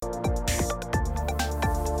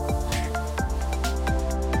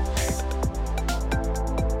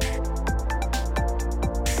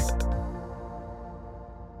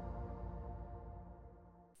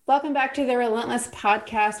Welcome back to the Relentless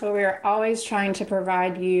Podcast, where we are always trying to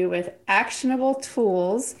provide you with actionable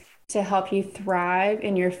tools to help you thrive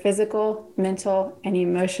in your physical, mental, and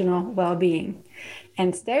emotional well-being.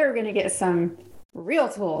 And today we're going to get some real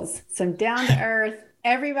tools, some down-to-earth,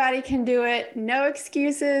 everybody can do it, no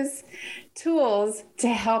excuses, tools to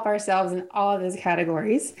help ourselves in all of those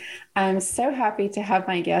categories. I'm so happy to have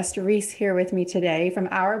my guest, Reis, here with me today from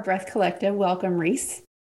Our Breath Collective. Welcome, Reis.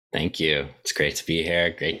 Thank you. It's great to be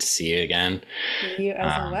here. Great to see you again. You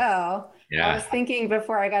as well. Yeah. I was thinking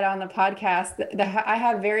before I got on the podcast that I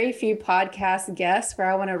have very few podcast guests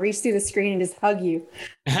where I want to reach through the screen and just hug you.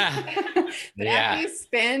 But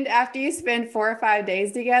after you spend 4 or 5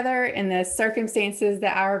 days together in the circumstances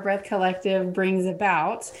that Our Breath Collective brings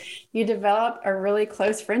about, you develop a really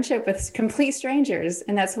close friendship with complete strangers.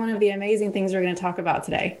 And that's one of the amazing things we're going to talk about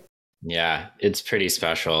today. Yeah, it's pretty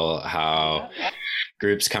special how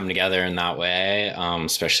groups come together in that way,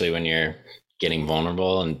 especially when you're getting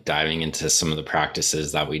vulnerable and diving into some of the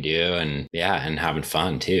practices that we do and having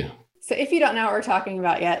fun too. So if you don't know what we're talking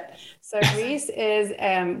about yet, so Reis is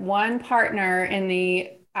one partner in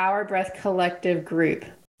the Our Breath Collective group.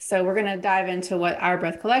 So we're going to dive into what Our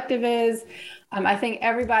Breath Collective is. I think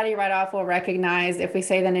everybody right off will recognize if we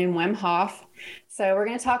say the name Wim Hof. So we're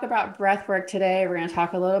going to talk about breath work today. We're going to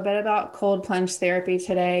talk a little bit about cold plunge therapy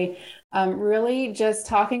today. Really just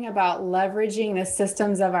talking about leveraging the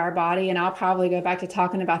systems of our body. And I'll probably go back to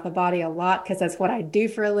talking about the body a lot because that's what I do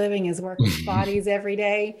for a living, is work with bodies every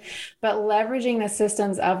day. But leveraging the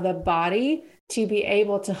systems of the body to be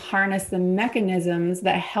able to harness the mechanisms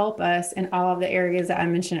that help us in all of the areas that I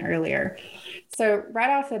mentioned earlier. So right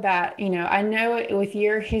off the bat, I know with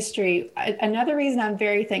your history, another reason I'm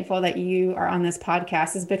very thankful that you are on this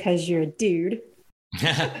podcast is because you're a dude.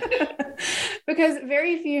 Because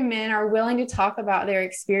very few men are willing to talk about their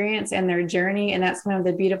experience and their journey. And that's one of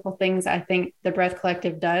the beautiful things I think the Breath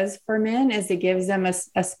Collective does for men, is it gives them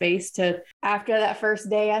a space to, after that first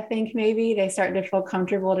day, I think maybe they start to feel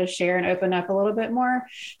comfortable to share and open up a little bit more.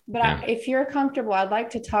 But if you're comfortable, I'd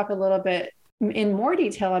like to talk a little bit in more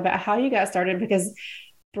detail about how you got started, because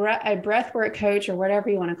a breathwork coach, or whatever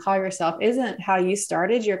you want to call yourself, isn't how you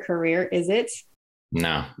started your career, is it?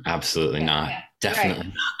 No, absolutely not. Yeah. Definitely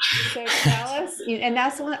not. So tell us, and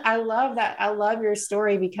that's what I love, that I love your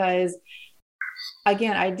story, because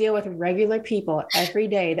again, I deal with regular people every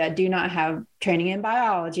day that do not have training in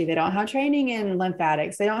biology. They don't have training in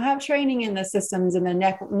lymphatics. They don't have training in the systems and the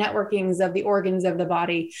networkings of the organs of the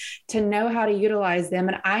body to know how to utilize them.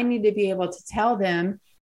 And I need to be able to tell them,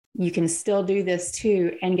 you can still do this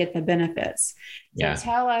too and get the benefits. So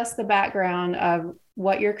tell us the background of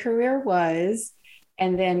what your career was,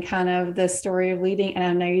 and then kind of the story of leading. And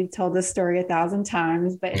I know you told this story 1,000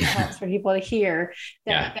 times, but it helps for people to hear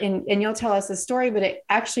that. And you'll tell us the story, but it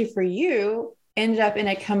actually for you ended up in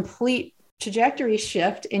a complete trajectory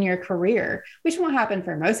shift in your career, which won't happen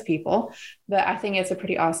for most people, but I think it's a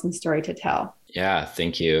pretty awesome story to tell. Yeah,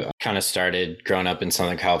 thank you. I kind of started growing up in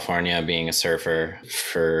Southern California, being a surfer.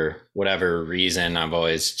 For whatever reason, I've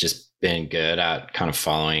always just been good at kind of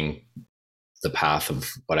following the path of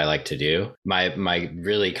what I like to do. My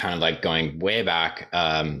really kind of like going way back,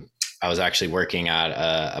 I was actually working at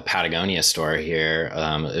a Patagonia store here.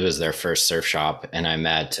 It was their first surf shop, and I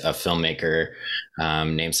met a filmmaker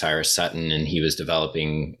named Cyrus Sutton, and he was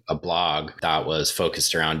developing a blog that was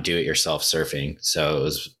focused around do-it-yourself surfing. So it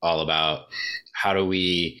was all about how do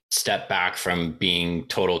we step back from being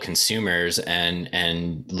total consumers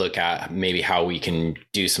and look at maybe how we can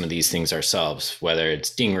do some of these things ourselves, whether it's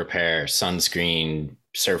ding repair, sunscreen,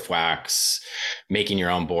 surf wax, making your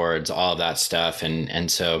own boards, all of that stuff. And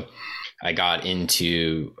so I got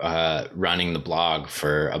into running the blog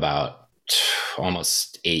for about almost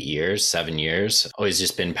 7 years. Always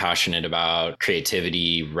just been passionate about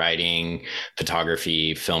creativity, writing,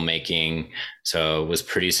 photography, filmmaking. So was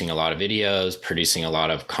producing a lot of videos, producing a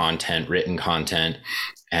lot of content, written content.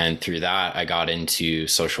 And through that, I got into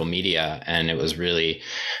social media. And it was really,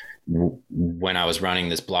 when I was running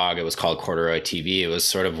this blog, it was called Corduroy TV. It was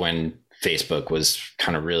sort of when Facebook was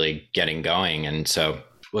kind of really getting going. And so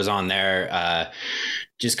was on there,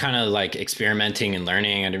 just kind of like experimenting and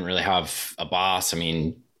learning. I didn't really have a boss. I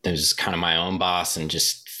mean, it was kind of my own boss and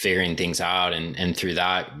just figuring things out. And through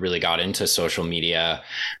that, really got into social media.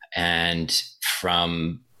 And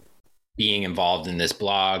from being involved in this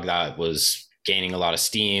blog that was gaining a lot of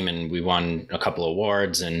steam, and we won a couple of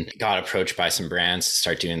awards and got approached by some brands to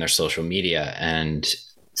start doing their social media. And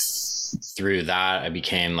through that, I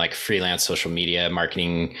became like a freelance social media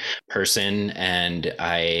marketing person. And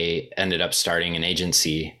I ended up starting an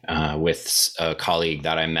agency with a colleague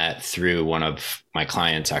that I met through one of my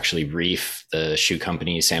clients, actually Reif, the shoe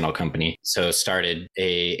company, sandal company. So started a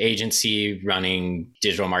agency running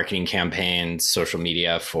digital marketing campaigns, social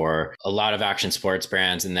media for a lot of action sports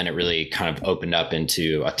brands. And then it really kind of opened up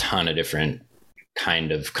into a ton of different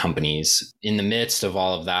kind of companies. In the midst of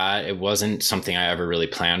all of that, it wasn't something I ever really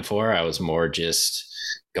planned for. I was more just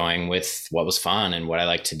going with what was fun and what I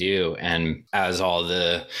like to do. And as all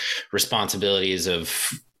the responsibilities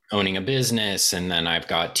of owning a business, and then I've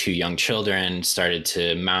got 2 young children, started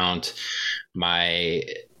to mount, my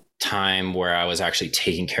time where I was actually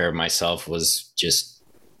taking care of myself was just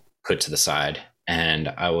put to the side. And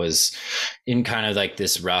I was in kind of like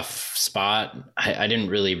this rough spot. I didn't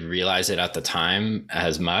really realize it at the time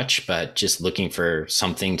as much, but just looking for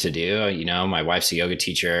something to do. You know, my wife's a yoga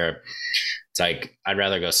teacher. It's like, I'd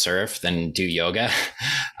rather go surf than do yoga.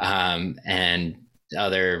 And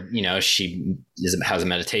other, you know, she has a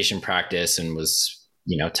meditation practice and was,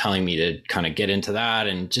 you know, telling me to kind of get into that,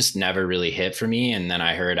 and just never really hit for me. And then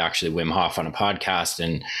I heard actually Wim Hof on a podcast,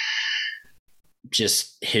 and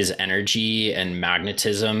just his energy and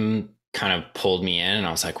magnetism kind of pulled me in, and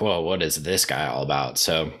I was like, whoa, what is this guy all about?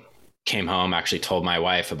 So came home, actually told my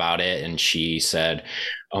wife about it, and she said,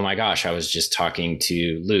 oh my gosh, I was just talking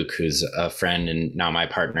to Luke, who's a friend and now my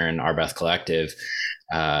partner in Our Breath Collective.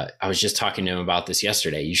 I was just talking to him about this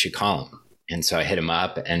yesterday. You should call him. And so I hit him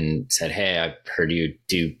up and said, hey, I've heard you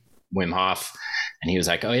do Wim Hof. And he was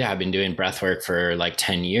like, oh yeah, I've been doing breath work for like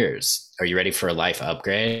 10 years. Are you ready for a life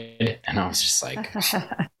upgrade? And I was just like,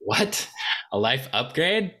 what? A life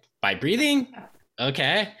upgrade by breathing?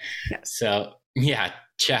 Okay. So yeah,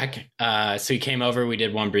 check. So he came over, we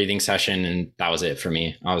did one breathing session, and that was it for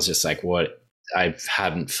me. I was just like, what? I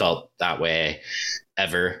hadn't felt that way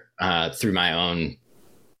ever through my own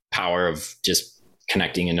power of just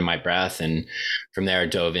connecting into my breath. And from there, I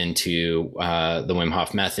dove into the Wim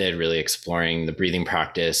Hof method, really exploring the breathing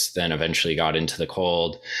practice, then eventually got into the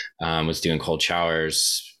cold, was doing cold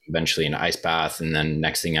showers, eventually an ice bath. And then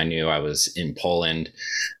next thing I knew, I was in Poland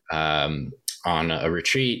on a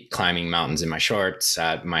retreat, climbing mountains in my shorts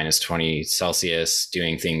at minus 20 Celsius,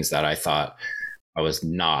 doing things that I thought I was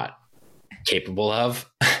not capable of.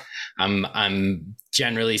 I'm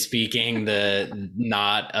generally speaking,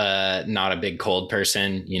 not a big cold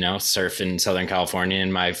person, you know, surf in Southern California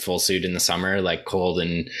in my full suit in the summer, like cold,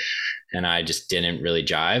 and I just didn't really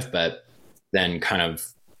jive. But then kind of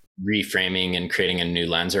reframing and creating a new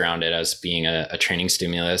lens around it as being a training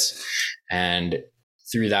stimulus. And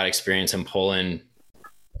through that experience in Poland,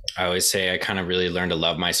 I always say I kind of really learned to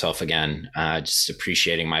love myself again, just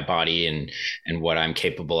appreciating my body and what I'm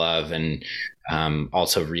capable of. And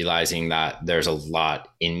also realizing that there's a lot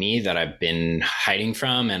in me that I've been hiding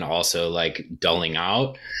from and also like dulling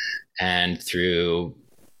out. And through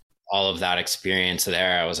all of that experience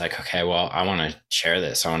there, I was like, okay, well, I want to share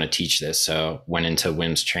this. I want to teach this. So went into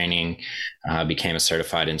Wim's training, became a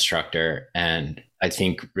certified instructor. And I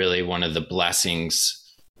think really one of the blessings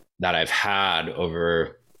that I've had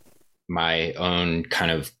over my own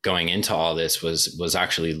kind of going into all this was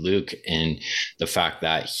actually Luke, in the fact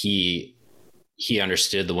that he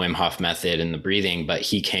understood the Wim Hof method and the breathing, but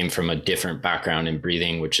he came from a different background in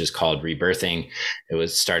breathing, which is called rebirthing. It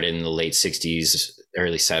was started in the late 60s,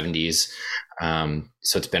 early 70s.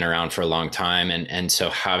 So it's been around for a long time. And so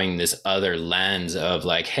having this other lens of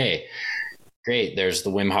like, hey, great, there's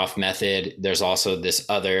the Wim Hof method. There's also this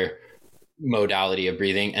other modality of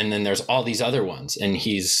breathing. And then there's all these other ones. And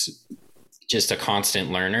he's just a constant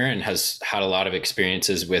learner and has had a lot of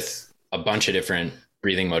experiences with a bunch of different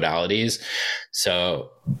breathing modalities. So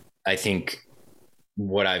I think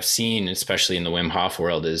what I've seen, especially in the Wim Hof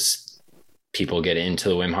world, is people get into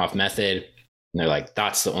the Wim Hof method and they're like,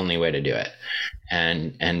 that's the only way to do it.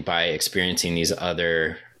 And by experiencing these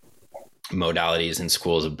other modalities and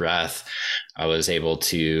schools of breath, I was able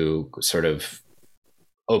to sort of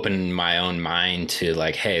open my own mind to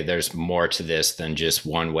like, hey, there's more to this than just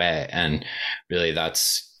one way. And really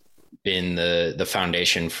that's been the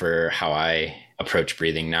foundation for how I approach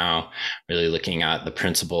breathing now, really looking at the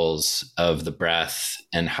principles of the breath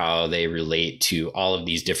and how they relate to all of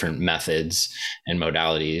these different methods and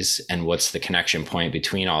modalities, and what's the connection point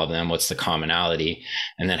between all of them, what's the commonality,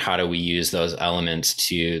 and then how do we use those elements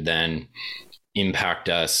to then impact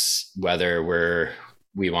us, whether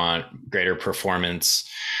we want greater performance,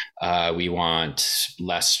 we want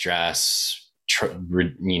less stress,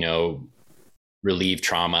 relieve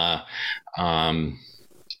trauma,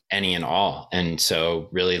 any and all. And so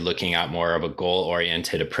really looking at more of a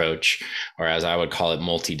goal-oriented approach, or as I would call it,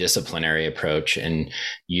 multidisciplinary approach, and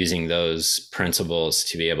using those principles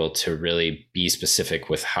to be able to really be specific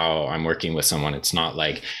with how I'm working with someone. It's not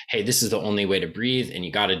like, hey, this is the only way to breathe and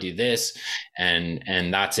you got to do this and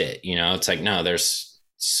that's it. It's like, no, there's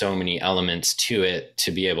so many elements to it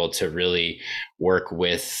to be able to really work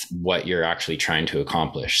with what you're actually trying to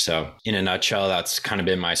accomplish. So in a nutshell, that's kind of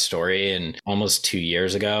been my story. And almost 2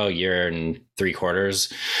 years ago, 1.75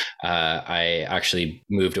 years, I actually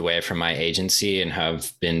moved away from my agency and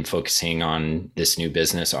have been focusing on this new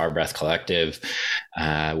business, Our Breath Collective,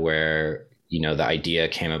 where, the idea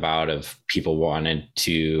came about of people wanted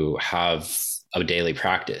to have a daily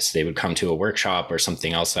practice. They would come to a workshop or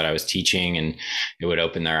something else that I was teaching, and it would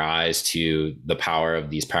open their eyes to the power of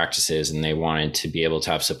these practices, and they wanted to be able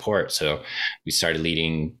to have support. So we started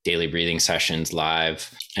leading daily breathing sessions live.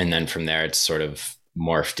 And then from there, it's sort of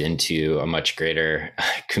morphed into a much greater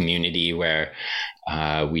community where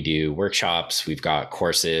we do workshops, we've got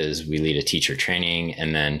courses, we lead a teacher training,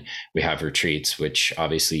 and then we have retreats, which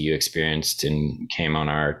obviously you experienced and came on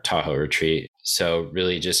our Tahoe retreat. So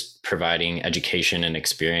really just providing education and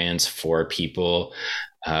experience for people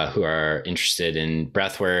who are interested in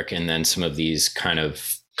breath work, and then some of these kind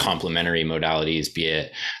of complementary modalities, be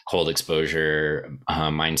it cold exposure,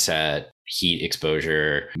 mindset, heat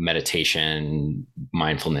exposure, meditation,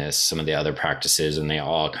 mindfulness, some of the other practices, and they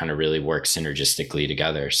all kind of really work synergistically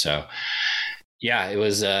together. So yeah, it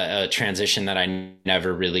was a transition that I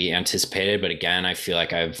never really anticipated. But again, I feel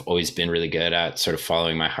like I've always been really good at sort of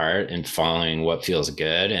following my heart and following what feels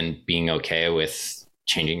good and being okay with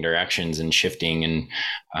changing directions and shifting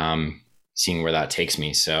and seeing where that takes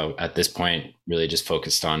me. So at this point, really just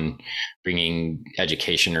focused on bringing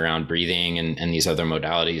education around breathing and these other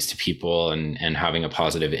modalities to people, and having a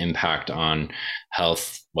positive impact on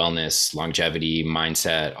health, wellness, longevity,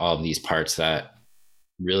 mindset, all of these parts that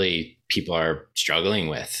really people are struggling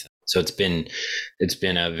with. So it's been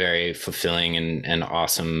a very fulfilling and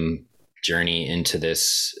awesome journey into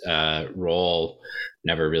this role.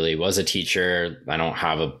 Never really was a teacher. I don't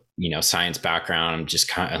have a science background. I'm just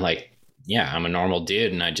kind of like, yeah, I'm a normal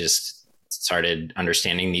dude, and I just started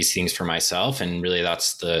understanding these things for myself. And really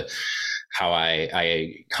that's how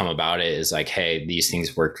I come about it, is like, hey, these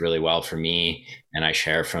things worked really well for me, and I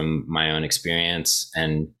share from my own experience,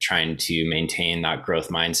 and trying to maintain that growth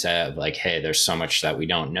mindset of like, hey, there's so much that we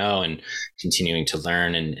don't know, and continuing to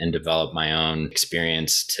learn and develop my own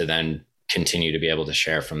experience to then continue to be able to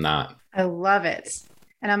share from that. I love it.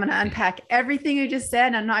 And I'm going to unpack everything you just said,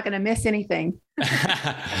 and I'm not going to miss anything.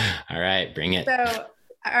 All right, bring it. So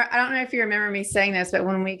I don't know if you remember me saying this, but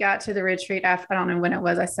when we got to the retreat, I don't know when it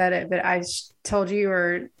was I said it, but I told you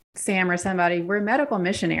or Sam or somebody, we're medical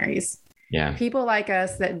missionaries. Yeah. People like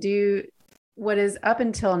us that do what is up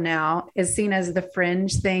until now is seen as the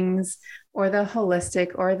fringe things, or the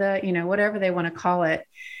holistic, or the, whatever they want to call it.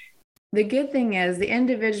 The good thing is the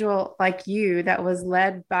individual like you that was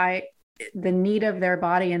led by the need of their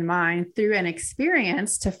body and mind through an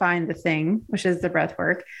experience to find the thing, which is the breath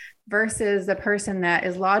work, versus the person that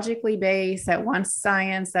is logically based, that wants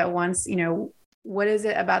science, that wants, what is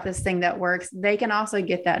it about this thing that works? They can also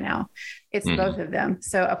get that now. It's both of them.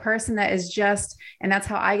 So a person that is just, and that's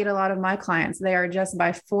how I get a lot of my clients. They are just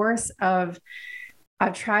by force of,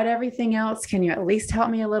 I've tried everything else. Can you at least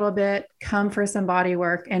help me a little bit? Come for some body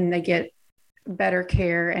work, and they get better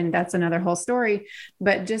care. And that's another whole story,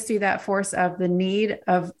 but just through that force of the need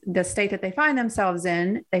of the state that they find themselves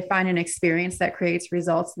in, they find an experience that creates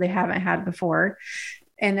results they haven't had before.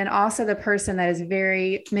 And then also the person that is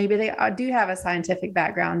maybe they do have a scientific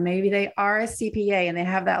background. Maybe they are a CPA and they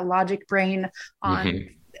have that logic brain on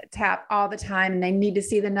tap all the time, and they need to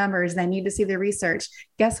see the numbers. They need to see the research.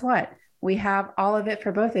 Guess what? We have all of it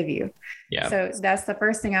for both of you. Yeah. So that's the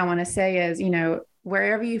first thing I want to say is,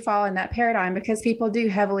 wherever you fall in that paradigm, because people do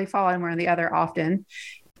heavily fall in one or the other often,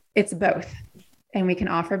 it's both. And we can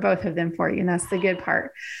offer both of them for you. And that's the good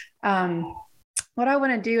part. What I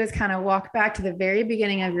want to do is kind of walk back to the very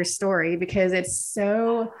beginning of your story, because it's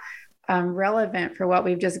so relevant for what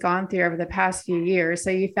we've just gone through over the past few years.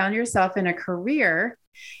 So you found yourself in a career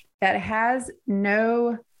that has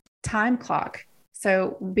no time clock.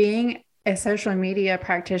 So being a social media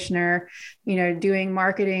practitioner, doing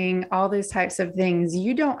marketing, all those types of things,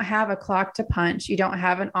 you don't have a clock to punch. You don't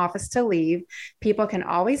have an office to leave. People can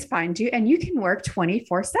always find you, and you can work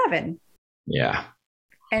 24/7. Yeah.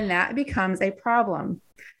 And that becomes a problem,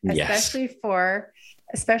 especially for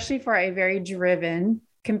a very driven,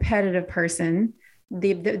 competitive person,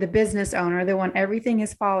 the business owner, the one everything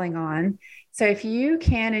is falling on. So if you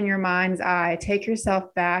can, in your mind's eye, take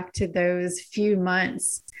yourself back to those few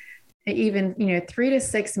months, even 3 to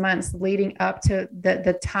 6 months leading up to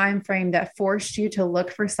the time frame that forced you to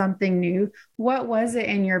look for something new, what was it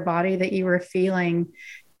in your body that you were feeling?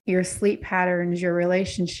 Your sleep patterns, your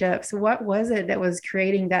relationships, what was it that was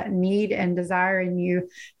creating that need and desire in you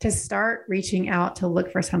to start reaching out to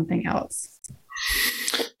look for something else?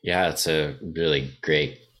 Yeah, it's a really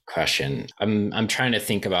great question. I'm trying to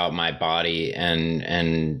think about my body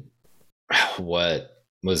and what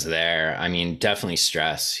was there. I mean, definitely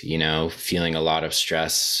stress, feeling a lot of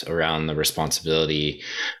stress around the responsibility,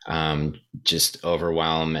 just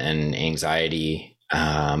overwhelm and anxiety.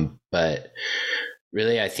 But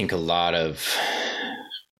really, I think a lot of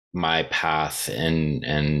my path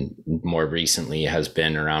and more recently has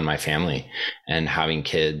been around my family and having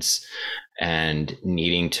kids and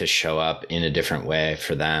needing to show up in a different way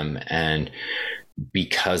for them. And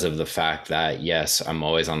because of the fact that, yes, I'm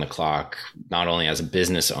always on the clock, not only as a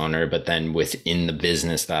business owner, but then within the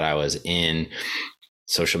business that I was in,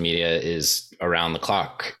 social media is around the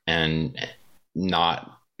clock, and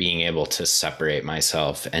not being able to separate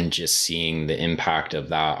myself and just seeing the impact of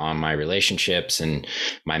that on my relationships and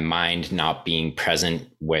my mind not being present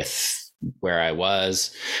with where I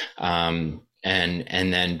was.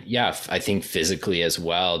 And then, yeah, I think physically as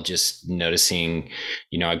well, just noticing,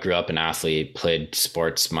 I grew up an athlete, played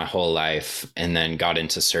sports my whole life, and then got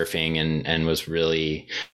into surfing and was really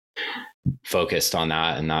focused on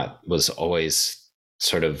that. And that was always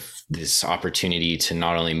sort of this opportunity to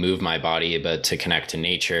not only move my body, but to connect to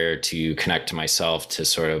nature, to connect to myself, to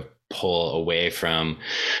sort of pull away from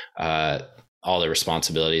all the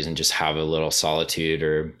responsibilities and just have a little solitude,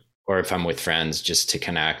 or if I'm with friends, just to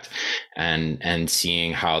connect, and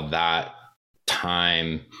seeing how that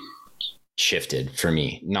time shifted for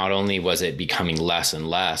me. Not only was it becoming less and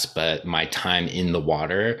less, but my time in the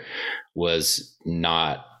water was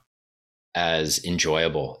not as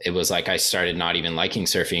enjoyable. It was like I started not even liking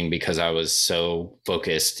surfing because I was so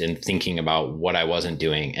focused and thinking about what I wasn't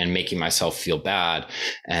doing and making myself feel bad,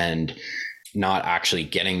 and not actually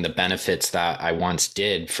getting the benefits that I once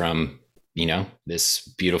did from this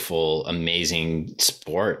beautiful, amazing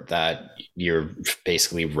sport that you're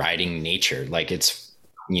basically riding nature. Like, it's,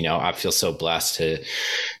 I feel so blessed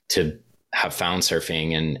to have found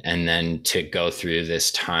surfing, and then to go through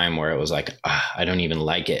this time where it was like, I don't even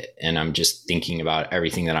like it. And I'm just thinking about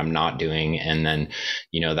everything that I'm not doing. And then,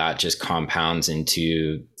 that just compounds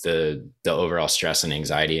into the overall stress and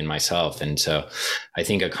anxiety in myself. And so I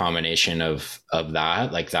think a combination of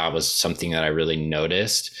that, like, that was something that I really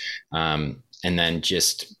noticed. And then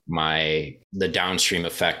just the downstream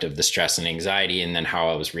effect of the stress and anxiety, and then how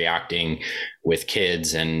I was reacting with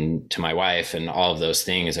kids and to my wife and all of those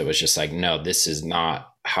things. It was just like, no, this is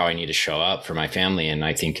not how I need to show up for my family. And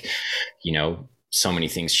I think, so many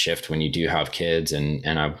things shift when you do have kids, and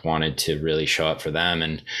I've wanted to really show up for them.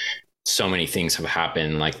 And so many things have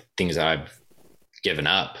happened, like things that I've given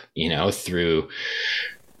up, through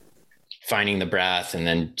finding the breath and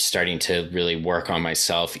then starting to really work on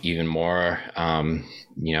myself even more.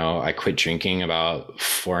 I quit drinking about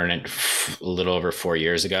a little over 4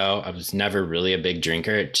 years ago. I was never really a big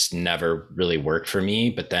drinker. It just never really worked for me.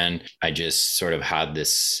 But then I just sort of had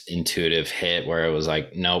this intuitive hit where it was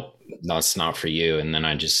like, nope, that's not for you. And then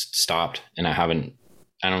I just stopped, and I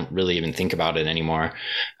don't really even think about it anymore.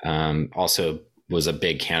 Also was a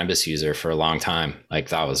big cannabis user for a long time. Like,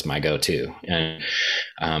 that was my go-to.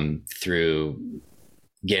 And through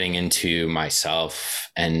getting into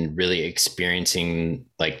myself and really experiencing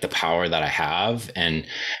like the power that I have, and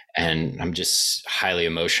I'm just highly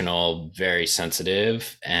emotional, very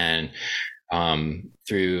sensitive, and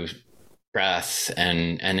through breath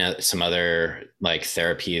and some other like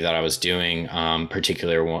therapy that I was doing,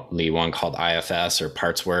 particularly one called IFS, or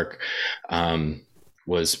parts work,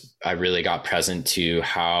 I really got present to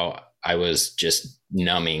how I was just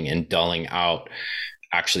numbing and dulling out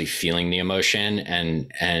actually feeling the emotion,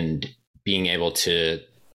 and being able to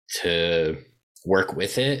work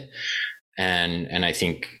with it. And I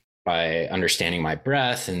think by understanding my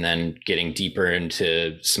breath and then getting deeper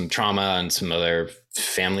into some trauma and some other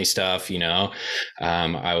family stuff,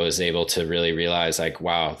 I was able to really realize, like,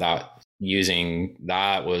 wow, that using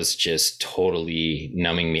that was just totally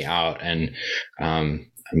numbing me out. And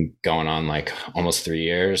I'm going on like almost 3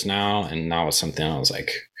 years now. And that was something I was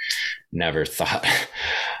like, never thought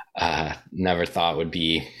would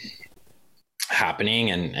be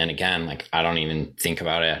happening. And again, like, I don't even think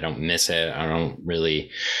about it. I don't miss it. I don't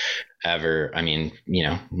really ever, I'm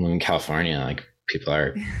in California, like, people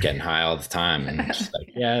are getting high all the time, and it's just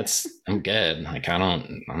like, yeah, I'm good. Like, I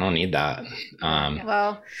don't need that.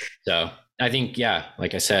 Well, so I think, yeah,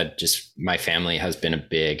 like I said, just my family has been a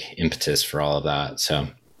big impetus for all of that. So,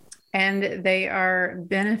 and they are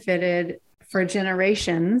benefited for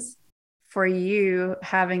generations for you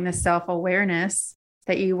having the self-awareness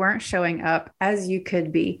that you weren't showing up as you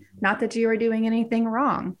could be. Not that you were doing anything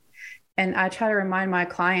wrong. And I try to remind my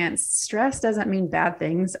clients, stress doesn't mean bad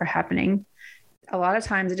things are happening. A lot of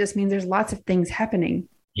times it just means there's lots of things happening.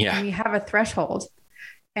 Yeah. And you have a threshold.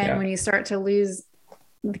 And when you start to lose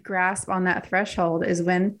the grasp on that threshold is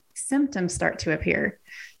when symptoms start to appear.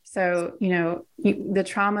 So, the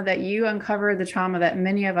trauma that you uncover, the trauma that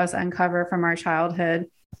many of us uncover from our childhood,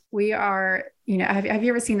 we are, have you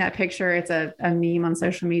ever seen that picture? It's a meme on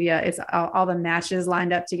social media. It's all the matches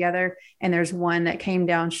lined up together, and there's one that came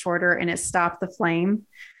down shorter and it stopped the flame.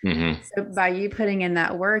 Mm-hmm. So by you putting in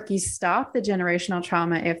that work, you stop the generational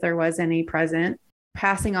trauma, if there was any present,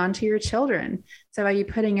 passing on to your children. So by you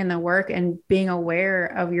putting in the work and being aware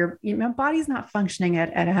of my body's not functioning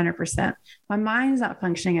at 100%. My mind's not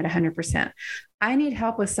functioning at 100%. I need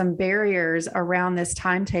help with some barriers around this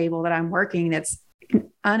timetable that I'm working that's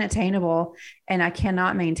unattainable, and I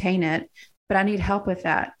cannot maintain it, but I need help with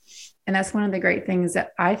that. And that's one of the great things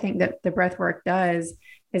that I think that the breath work does,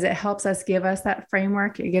 is it helps us, give us that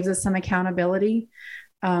framework. It gives us some accountability,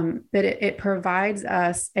 but it provides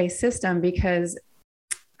us a system, because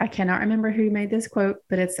I cannot remember who made this quote,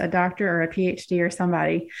 but it's a doctor or a PhD or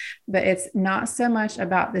somebody, but it's not so much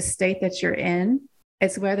about the state that you're in,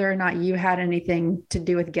 it's whether or not you had anything to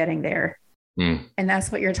do with getting there. And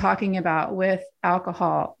that's what you're talking about with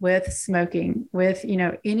alcohol, with smoking, with,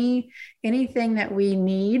 anything that we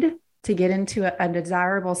need to get into a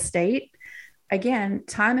desirable state. Again,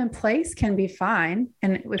 time and place can be fine.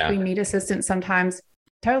 And if we need assistance, sometimes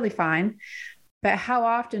totally fine. But how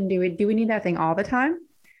often do we need that thing all the time?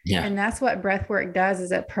 Yeah. And that's what breath work does,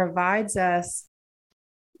 is it provides us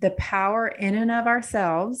the power in and of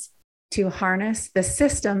ourselves to harness the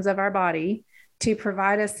systems of our body to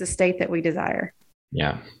provide us the state that we desire.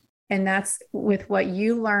 Yeah. And that's with what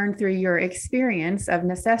you learned through your experience of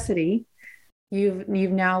necessity. You've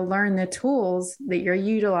now learned the tools that you're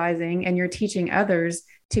utilizing, and you're teaching others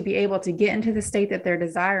to be able to get into the state that they're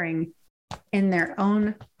desiring in their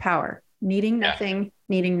own power, needing nothing,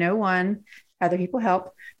 needing no one. Other people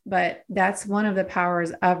help, but that's one of the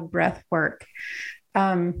powers of breath work.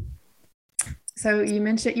 So you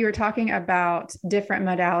mentioned, you were talking about different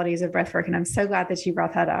modalities of breath work, and I'm so glad that you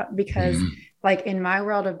brought that up, because like in my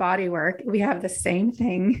world of body work, we have the same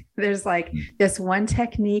thing. There's like this one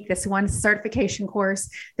technique, this one certification course,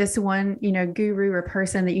 this one, guru or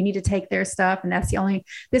person that you need to take their stuff. And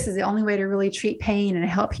this is the only way to really treat pain and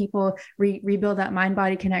help people rebuild that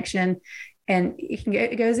mind-body connection. And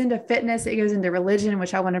it goes into fitness, it goes into religion,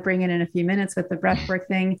 which I want to bring in a few minutes with the breathwork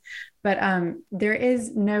thing. But there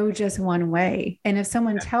is no just one way. And if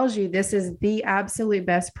someone tells you this is the absolute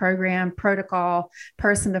best program, protocol,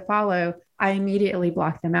 person to follow, I immediately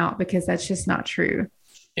block them out, because that's just not true.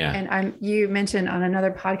 Yeah. And you mentioned on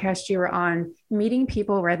another podcast you were on, meeting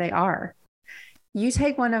people where they are. You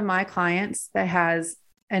take one of my clients that has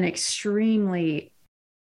an extremely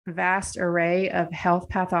vast array of health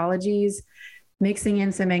pathologies, mixing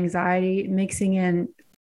in some anxiety, mixing in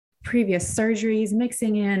previous surgeries,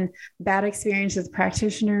 mixing in bad experiences with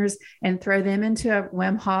practitioners, and throw them into a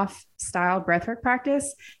Wim Hof style breathwork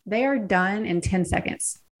practice, they are done in 10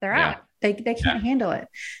 seconds. They're out. They can't handle it.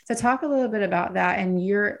 So talk a little bit about that. And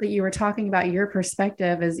you were talking about your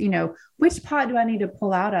perspective as, which pot do I need to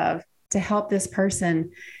pull out of to help this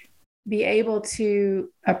person be able to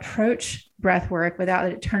approach breath work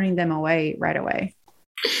without it turning them away right away?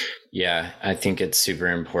 Yeah, I think it's super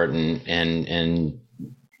important, and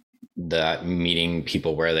the meeting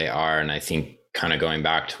people where they are. And I think kind of going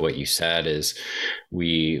back to what you said is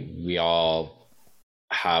we all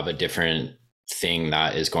have a different thing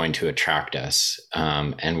that is going to attract us.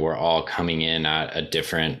 And we're all coming in at a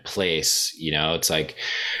different place. It's like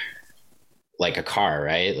a car,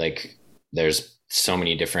 right? Like there's so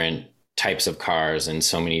many different types of cars and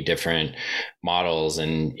so many different models,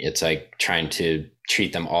 and it's like trying to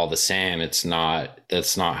treat them all the same. That's not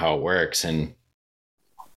how it works. And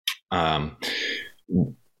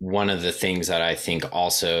one of the things that I think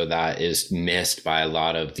also that is missed by a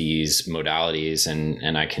lot of these modalities,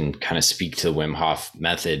 and I can kind of speak to the Wim Hof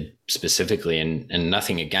method specifically, and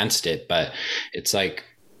nothing against it, but it's like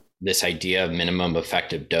this idea of minimum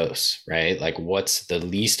effective dose, right? Like what's the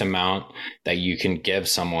least amount that you can give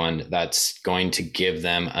someone that's going to give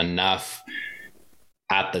them enough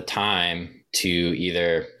at the time to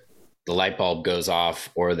either the light bulb goes off,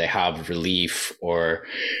 or they have relief, or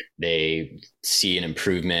they see an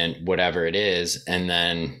improvement, whatever it is. And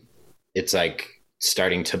then it's like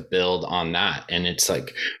starting to build on that. And it's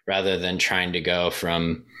like, rather than trying to go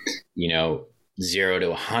from, 0 to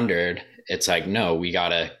 100, it's like, no, we got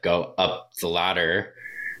to go up the ladder,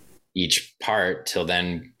 each part, till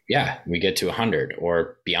then, we get to 100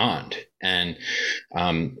 or beyond. And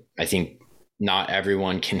I think not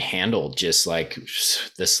everyone can handle just like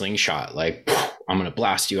the slingshot, like, I'm going to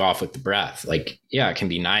blast you off with the breath. Like, it can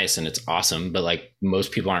be nice and it's awesome, but like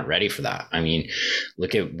most people aren't ready for that. I mean,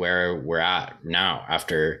 look at where we're at now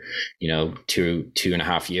after,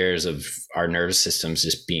 2.5 years of our nervous systems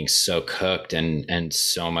just being so cooked and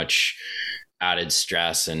so much added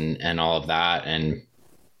stress and all of that. And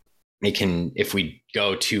it can, if we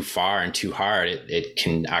go too far and too hard, it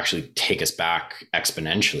can actually take us back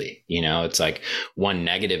exponentially. It's like one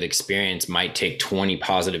negative experience might take 20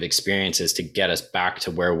 positive experiences to get us back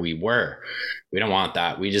to where we were. We don't want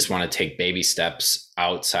that. We just want to take baby steps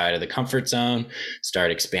outside of the comfort zone, start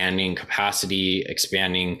expanding capacity,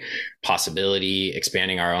 expanding possibility,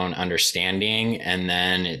 expanding our own understanding. And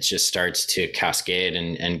then it just starts to cascade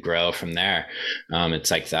and grow from there.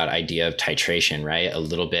 It's like that idea of titration, right? A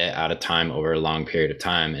little bit at a time over a long period of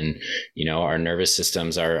time. And, our nervous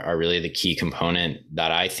systems are really the key component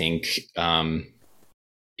that I think,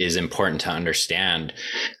 is important to understand.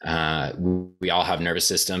 We all have nervous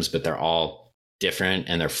systems, but they're all different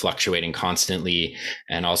and they're fluctuating constantly.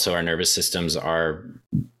 And also our nervous systems are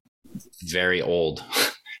very old.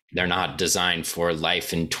 They're not designed for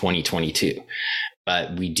life in 2022,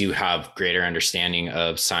 but we do have greater understanding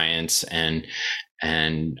of science and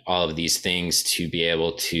all of these things to be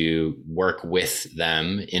able to work with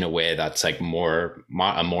them in a way that's like a more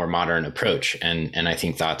modern approach. And I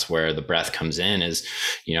think that's where the breath comes in is,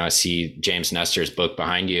 I see James Nestor's book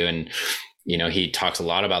behind you, and he talks a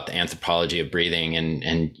lot about the anthropology of breathing,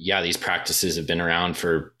 and these practices have been around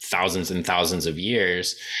for thousands and thousands of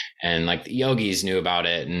years. And like the yogis knew about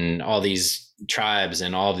it, and all these tribes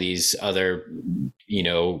and all these other,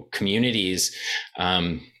 communities.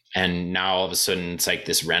 And now all of a sudden it's like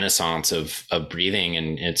this renaissance of breathing,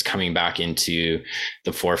 and it's coming back into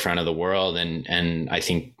the forefront of the world. And I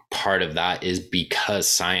think part of that is because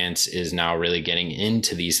science is now really getting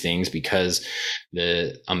into these things, because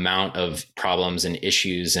the amount of problems and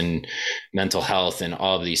issues and mental health and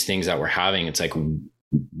all of these things that we're having, it's like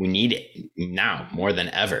we need it now more than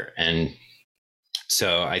ever. And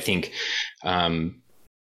so I think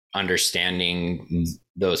understanding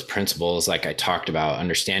those principles, like I talked about,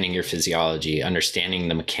 understanding your physiology, understanding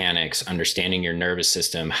the mechanics, understanding your nervous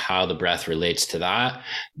system, how the breath relates to that,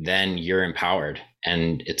 then you're empowered.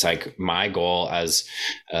 And it's like my goal as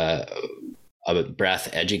a breath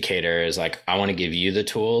educator is like, I want to give you the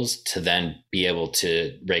tools to then be able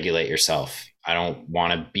to regulate yourself. I don't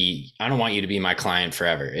want you to be my client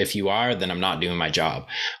forever. If you are, then I'm not doing my job.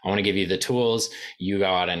 I want to give you the tools. You go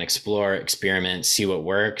out and explore, experiment, see what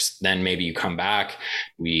works. Then maybe you come back,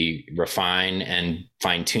 we refine and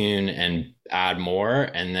fine tune and add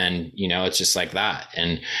more. And then, it's just like that.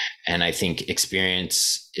 And I think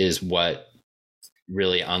experience is what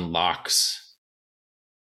really unlocks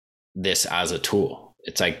this as a tool.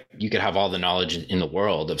 It's like you could have all the knowledge in the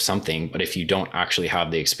world of something, but if you don't actually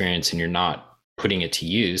have the experience and you're not putting it to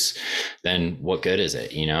use, then what good is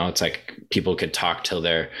it? It's like people could talk till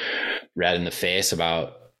they're red in the face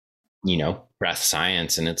about, breath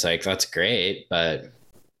science. And it's like, that's great, but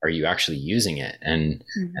are you actually using it? And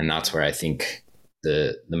that's where I think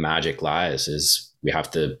the magic lies, is we have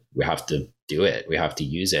to do it. We have to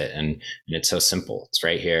use it. And it's so simple. It's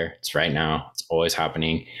right here. It's right now. It's always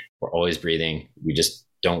happening. We're always breathing. We just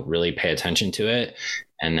don't really pay attention to it.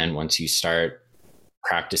 And then once you start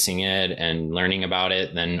practicing it and learning about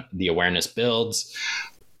it, then the awareness builds.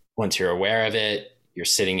 Once you're aware of it, you're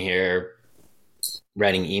sitting here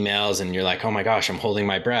writing emails and you're like, oh my gosh, I'm holding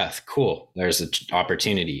my breath. Cool. There's an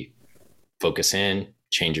opportunity. Focus in,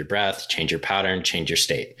 change your breath, change your pattern, change your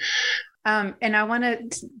state. And I want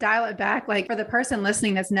to dial it back. Like for the person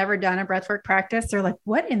listening that's never done a breathwork practice, they're like,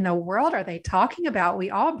 what in the world are they talking about? We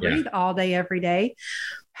all breathe all day, every day.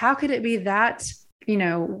 How could it be that,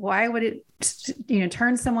 why would it,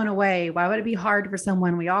 turn someone away? Why would it be hard for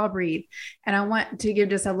someone? We all breathe. And I want to give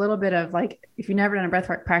just a little bit of like, if you've never done a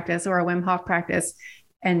breathwork practice or a Wim Hof practice,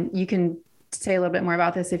 and you can say a little bit more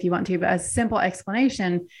about this if you want to, but a simple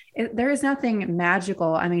explanation, there is nothing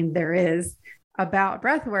magical. I mean, there is about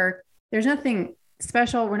breathwork. There's nothing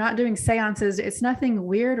special. We're not doing seances. It's nothing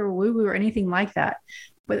weird or woo-woo or anything like that.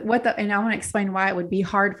 But and I want to explain why it would be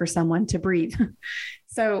hard for someone to breathe.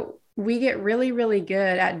 So we get really, really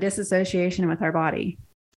good at disassociation with our body.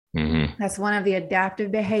 Mm-hmm. That's one of the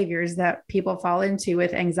adaptive behaviors that people fall into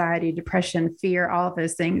with anxiety, depression, fear, all of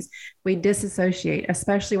those things. We disassociate,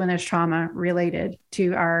 especially when there's trauma related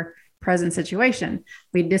to our present situation.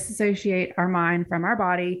 We disassociate our mind from our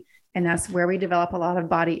body, and that's where we develop a lot of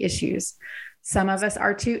body issues. Some of us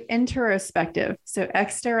are too introspective. So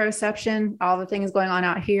exteroception, all the things going on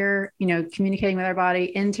out here, communicating with our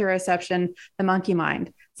body, interoception, the monkey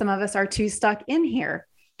mind. Some of us are too stuck in here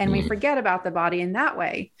and we forget about the body in that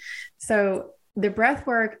way. So the breath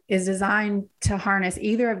work is designed to harness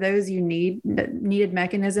either of those needed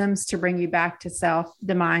mechanisms to bring you back to self,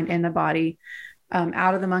 the mind and the body,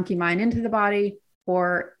 out of the monkey mind into the body,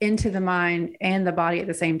 or into the mind and the body at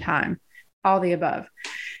the same time, all the above.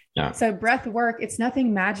 Yeah. So breath work, it's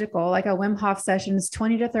nothing magical. Like a Wim Hof session is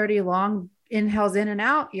 20 to 30 long inhales in and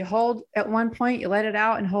out. You hold at one point, you let it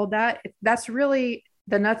out and hold that. That's really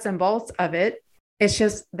the nuts and bolts of it. It's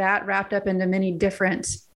just that wrapped up into many different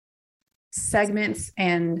segments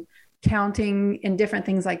and counting and different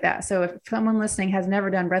things like that. So if someone listening has never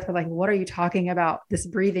done breath work, like, what are you talking about this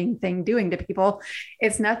breathing thing doing to people?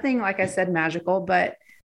 It's nothing, like I said, magical, but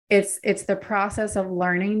it's the process of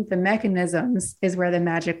learning the mechanisms is where the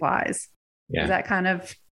magic lies. Yeah. Is that kind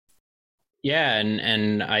of? Yeah.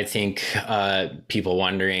 And I think people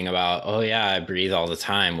wondering about, oh yeah, I breathe all the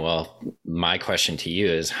time. Well, my question to you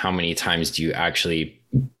is, how many times do you actually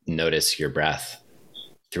notice your breath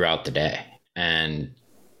throughout the day? And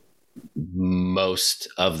most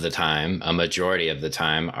of the time, a majority of the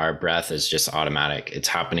time, our breath is just automatic. It's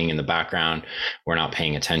happening in the background. We're not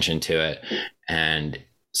paying attention to it. And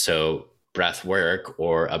so breath work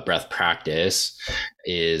or a breath practice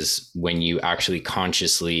is when you actually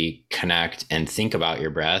consciously connect and think about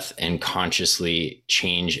your breath and consciously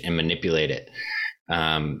change and manipulate it.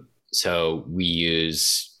 So we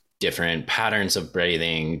use different patterns of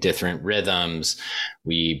breathing, different rhythms.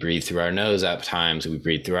 We breathe through our nose at times. We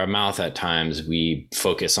breathe through our mouth at times. We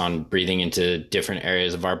focus on breathing into different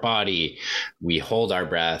areas of our body. We hold our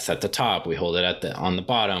breath at the top. We hold it on the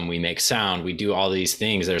bottom. We make sound. We do all these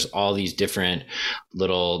things. There's all these different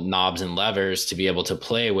little knobs and levers to be able to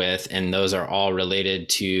play with. And those are all related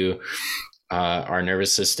to our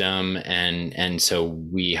nervous system. And so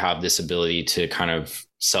we have this ability to kind of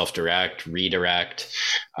self-direct, redirect.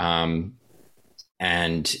 And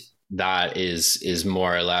that is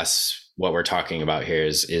more or less what we're talking about here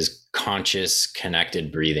is conscious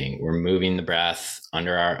connected breathing. We're moving the breath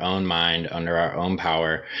under our own mind, under our own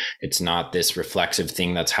power. It's not this reflexive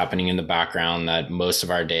thing that's happening in the background that most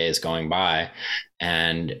of our day is going by.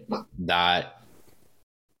 And that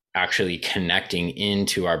actually connecting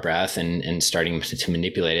into our breath and starting to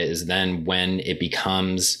manipulate it is then when it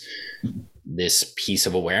becomes this piece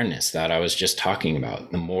of awareness that I was just talking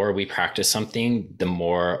about. The more we practice something, the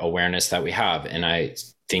more awareness that we have. And I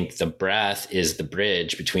think the breath is the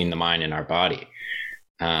bridge between the mind and our body.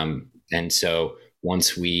 And so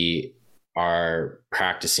once we are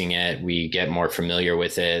practicing it, we get more familiar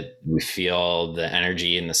with it, we feel the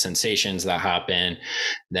energy and the sensations that happen,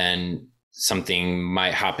 then something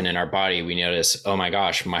might happen in our body. We notice, oh my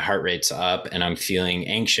gosh, my heart rate's up and I'm feeling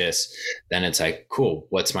anxious. Then it's like, cool,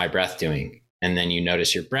 what's my breath doing? And then you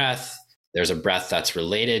notice your breath. There's a breath that's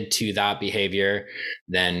related to that behavior.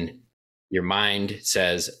 Then your mind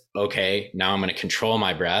says, okay, now I'm going to control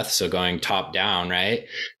my breath. So going top down, right?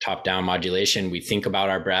 Top down modulation. We think about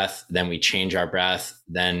our breath, then we change our breath.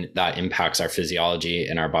 Then that impacts our physiology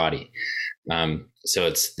and our body. So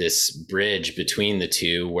it's this bridge between the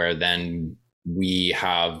two where then we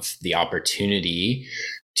have the opportunity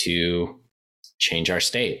to change our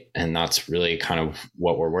state. And that's really kind of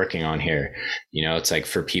what we're working on here. It's like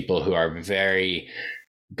for people who are very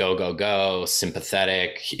go, go, go,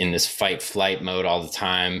 sympathetic in this fight flight mode all the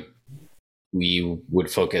time, we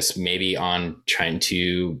would focus maybe on trying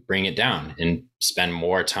to bring it down and spend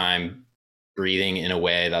more time breathing in a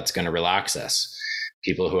way that's going to relax us.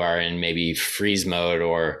 People who are in maybe freeze mode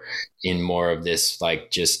or in more of this like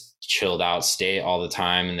just chilled out state all the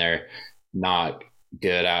time, and they're not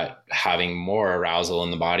good at having more arousal in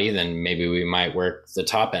the body, then maybe we might work the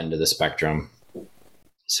top end of the spectrum.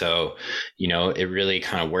 So, it really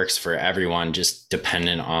kind of works for everyone, just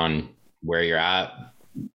dependent on where you're at,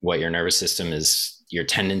 what your nervous system is, your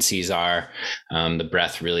tendencies are. The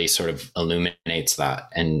breath really sort of illuminates that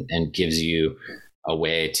and gives you a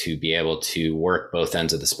way to be able to work both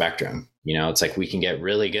ends of the spectrum. It's like we can get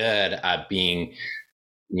really good at being,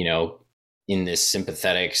 in this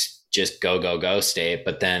sympathetic, just go, go, go state,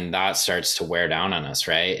 but then that starts to wear down on us,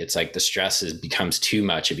 right? It's like the stress becomes too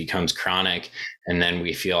much. It becomes chronic. And then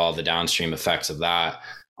we feel all the downstream effects of that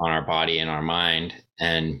on our body and our mind.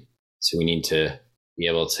 And so we need to be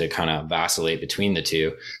able to kind of vacillate between the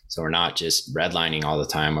two. So we're not just redlining all the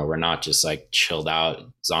time, or we're not just like chilled out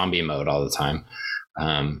zombie mode all the time.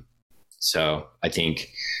 So I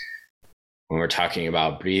think when we're talking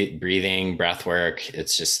about breathing, breath work,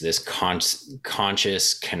 it's just this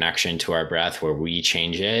conscious connection to our breath where we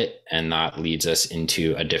change it, and that leads us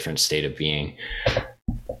into a different state of being.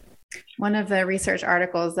 One of the research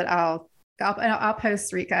articles that I'll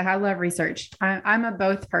post, Rika. I love research. I'm a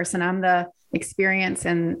both person. I'm the experience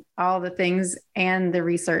and all the things and the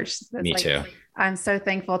research. Me too. I'm so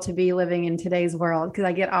thankful to be living in today's world because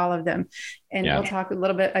I get all of them. And we'll talk a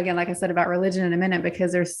little bit again, like I said, about religion in a minute,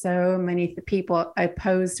 because there's so many people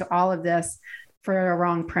opposed to all of this for a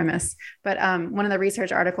wrong premise. But one of the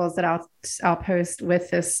research articles that I'll post with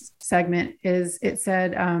this segment is, it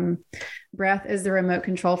said, breath is the remote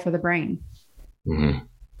control for the brain. Mm-hmm.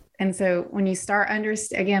 And so when you start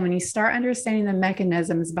understanding the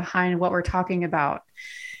mechanisms behind what we're talking about,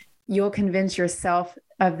 you'll convince yourself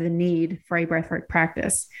of the need for a breathwork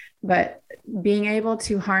practice. But being able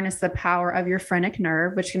to harness the power of your phrenic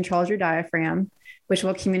nerve, which controls your diaphragm, which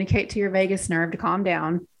will communicate to your vagus nerve to calm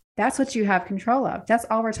down, that's what you have control of. That's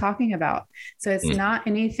all we're talking about. So it's not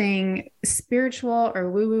anything spiritual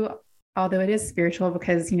or woo-woo, although it is spiritual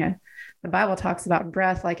because, the Bible talks about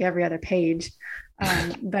breath like every other page.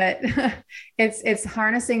 But it's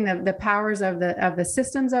harnessing the powers of the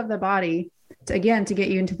systems of the body to get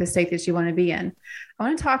you into the state that you want to be in. I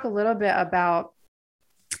want to talk a little bit about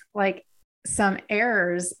like some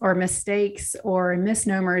errors or mistakes or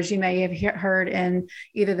misnomers you may have heard in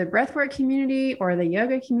either the breathwork community or the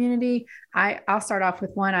yoga community. I'll start off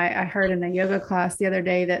with one. I heard in a yoga class the other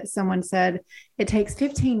day that someone said it takes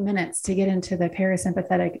 15 minutes to get into the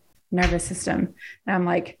parasympathetic nervous system. And I'm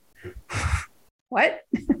like, what?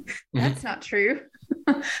 That's not true.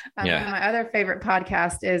 One of my other favorite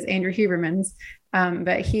podcasts is Andrew Huberman's.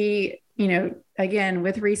 But he, again,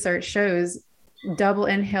 with research shows double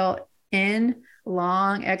inhale in,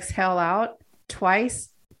 long exhale out twice,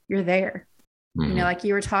 you're there. Mm-hmm. Like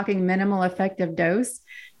you were talking minimal effective dose.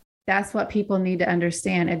 That's what people need to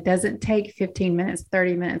understand. It doesn't take 15 minutes,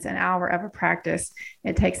 30 minutes, an hour of a practice.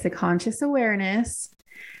 It takes the conscious awareness,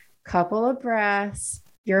 couple of breaths,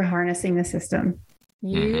 you're harnessing the system.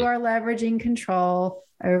 You are leveraging control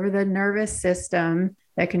over the nervous system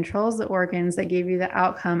that controls the organs that give you the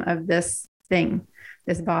outcome of this thing,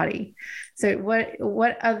 this body. So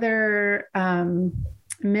what other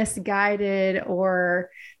misguided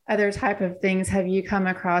or other type of things have you come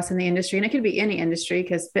across in the industry? And it could be any industry,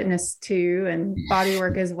 because fitness too, and body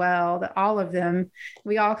work as well, that all of them,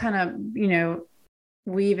 we all kind of,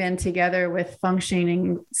 weave in together with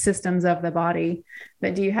functioning systems of the body.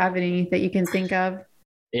 But do you have any that you can think of?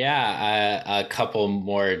 Yeah, a couple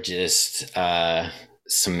more just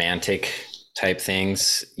semantic type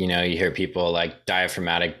things. You hear people like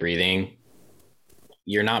diaphragmatic breathing.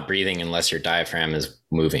 You're not breathing unless your diaphragm is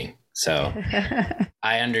moving. So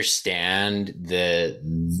I understand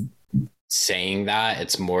the saying that.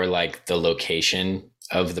 It's more like the location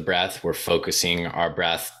of the breath. We're focusing our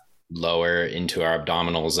breath lower into our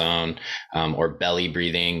abdominal zone, or belly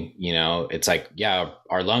breathing. It's like,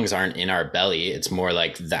 our lungs aren't in our belly. It's more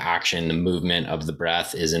like the action, the movement of the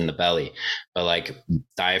breath is in the belly. But like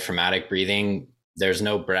diaphragmatic breathing, there's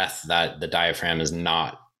no breath that the diaphragm is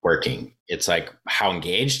not working. It's like, how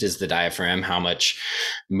engaged is the diaphragm? How much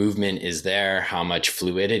movement is there? How much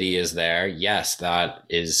fluidity is there? Yes,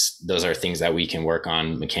 those are things that we can work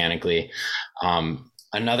on mechanically.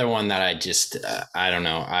 Another one that I don't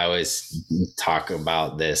know, I always talk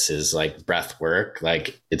about this is like breath work.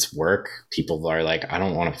 Like it's work. People are like, I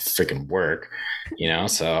don't want to freaking work,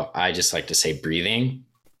 So I just like to say breathing.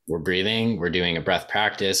 We're breathing. We're doing a breath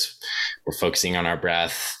practice. We're focusing on our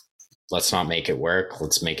breath. Let's not make it work.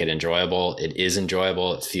 Let's make it enjoyable. It is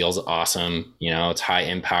enjoyable. It feels awesome. It's high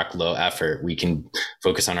impact, low effort. We can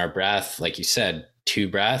focus on our breath. Like you said, 2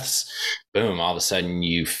 breaths, boom, all of a sudden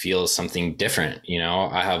you feel something different.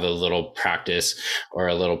 I have a little practice or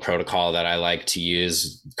a little protocol that I like to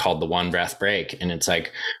use called the 1 breath break. And it's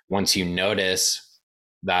like, once you notice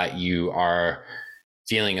that you are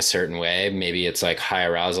feeling a certain way, maybe it's like high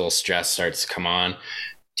arousal, stress starts to come on,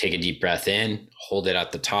 take a deep breath in, hold it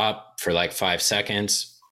at the top for like 5 seconds.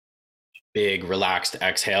 Big relaxed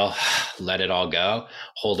exhale, let it all go,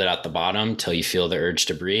 hold it at the bottom till you feel the urge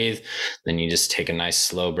to breathe. Then you just take a nice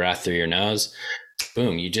slow breath through your nose.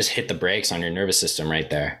 Boom, you just hit the brakes on your nervous system right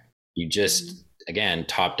there. You just, again,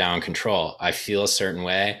 top down control. I feel a certain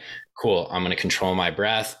way. Cool, I'm going to control my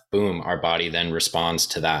breath. Boom, our body then responds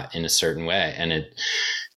to that in a certain way. And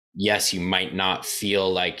yes, you might not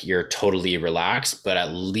feel like you're totally relaxed, but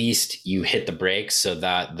at least you hit the brakes so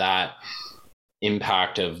that that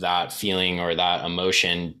impact of that feeling or that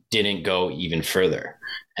emotion didn't go even further.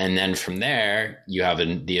 And then from there, you have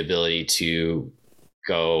the ability to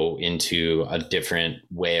go into a different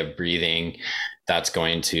way of breathing that's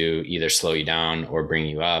going to either slow you down or bring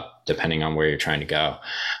you up, depending on where you're trying to go.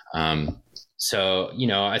 So,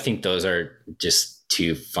 I think those are just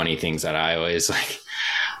two funny things that I always like.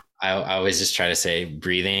 I always just try to say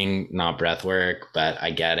breathing, not breath work, but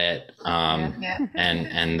I get it.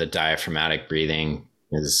 And the diaphragmatic breathing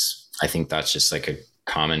is, I think that's just like a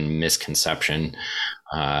common misconception.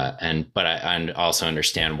 But I also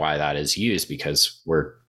understand why that is used, because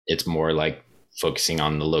it's more like focusing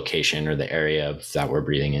on the location or the area that we're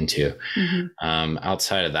breathing into.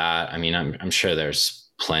 Outside of that, I mean, I'm sure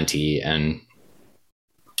there's plenty and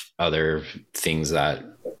other things that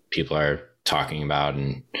people are talking about,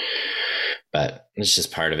 but it's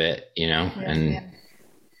just part of it,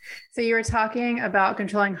 So you were talking about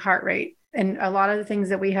controlling heart rate, and a lot of the things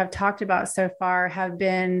that we have talked about so far have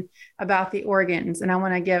been about the organs. And I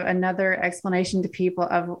want to give another explanation to people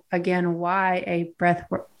of, again, why a breath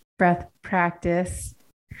practice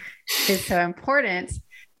is so important,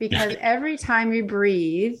 because every time you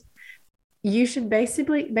breathe, you should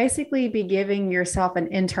basically be giving yourself an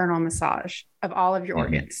internal massage of all of your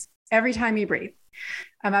organs every time you breathe.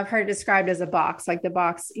 I've heard it described as a box, like the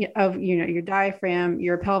box of, your diaphragm,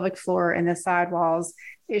 your pelvic floor, and the side walls.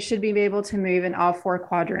 It should be able to move in all four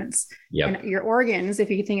quadrants. Yep. And your organs, if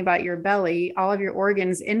you think about your belly, all of your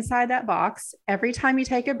organs inside that box, every time you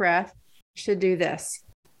take a breath, should do this.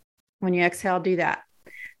 When you exhale, do that.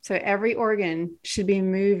 So every organ should be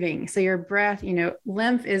moving. So your breath,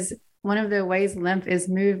 lymph is one of the ways lymph is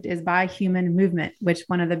moved is by human movement, which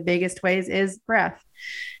one of the biggest ways is breath.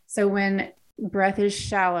 So when breath is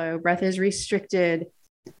shallow, breath is restricted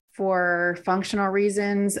for functional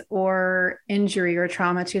reasons or injury or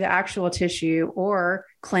trauma to the actual tissue or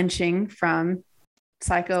clenching from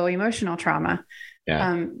psycho-emotional trauma,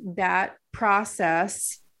 that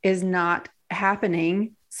process is not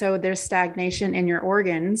happening. So there's stagnation in your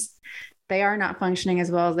organs. They are not functioning as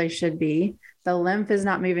well as they should be. The lymph is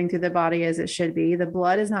not moving through the body as it should be. The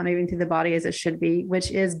blood is not moving through the body as it should be,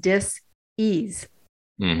 which is dis-ease.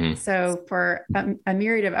 So for a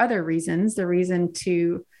myriad of other reasons, the reason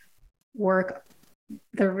to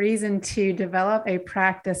develop a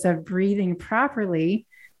practice of breathing properly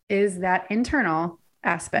is that internal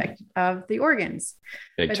aspect of the organs.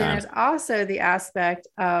 But then there's also the aspect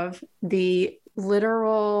of the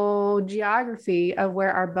literal geography of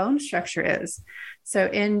where our bone structure is. So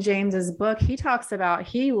in James's book, he talks about,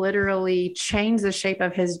 he literally changed the shape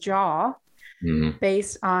of his jaw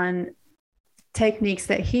based on techniques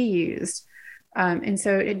that he used. And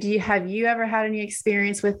so have you ever had any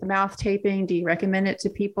experience with mouth taping? Do you recommend it to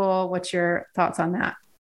people? What's your thoughts on that?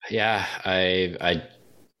 Yeah, I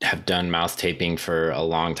have done mouth taping for a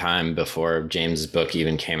long time before James's book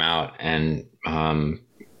even came out, and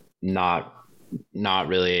not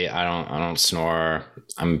really. I don't snore.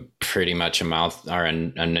 I'm pretty much a mouth or a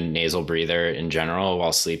nasal breather in general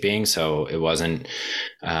while sleeping. So it wasn't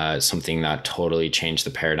something that totally changed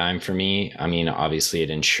the paradigm for me. I mean, obviously it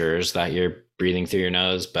ensures that you're breathing through your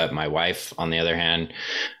nose, but my wife, on the other hand,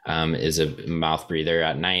 is a mouth breather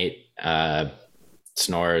at night,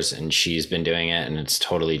 snores, and she's been doing it, and it's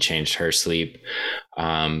totally changed her sleep.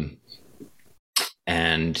 And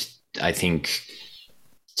I think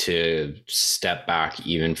to step back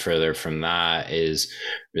even further from that is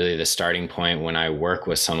really the starting point when I work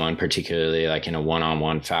with someone, particularly like in a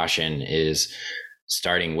one-on-one fashion, is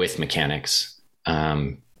starting with mechanics.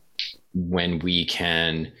 When we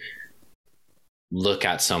can look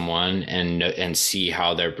at someone and see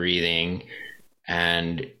how they're breathing,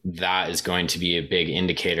 and that is going to be a big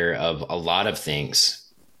indicator of a lot of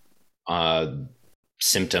things,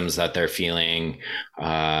 symptoms that they're feeling,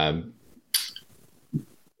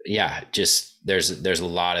 just there's a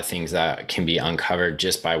lot of things that can be uncovered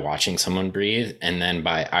just by watching someone breathe, and then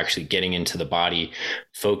by actually getting into the body,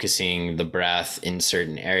 focusing the breath in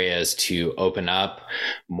certain areas to open up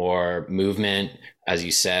more movement. As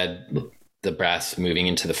you said, the breath moving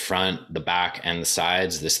into the front, the back, and the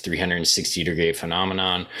sides, this 360-degree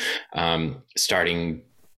phenomenon, starting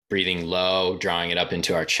breathing low, drawing it up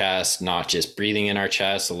into our chest, not just breathing in our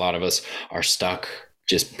chest. A lot of us are stuck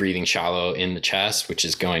just breathing shallow in the chest, which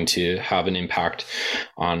is going to have an impact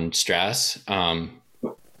on stress.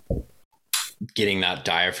 Getting that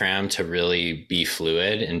diaphragm to really be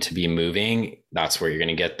fluid and to be moving, that's where you're going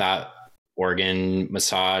to get that organ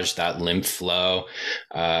massage, that lymph flow.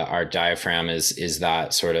 Our diaphragm is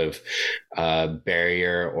that sort of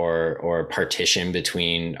barrier or partition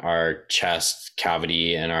between our chest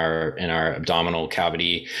cavity and our abdominal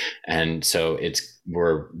cavity, and so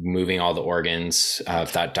we're moving all the organs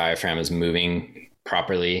if that diaphragm is moving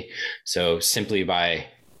properly. So simply by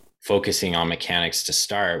focusing on mechanics to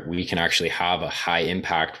start, we can actually have a high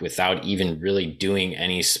impact without even really doing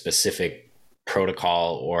any specific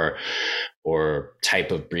protocol or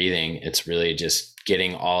type of breathing. It's really just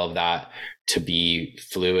getting all of that to be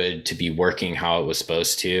fluid, to be working how it was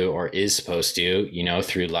supposed to or is supposed to,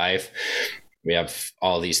 through life. We have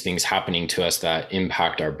all these things happening to us that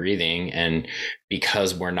impact our breathing. And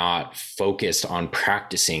because we're not focused on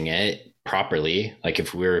practicing it properly, like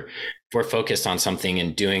if we're focused on something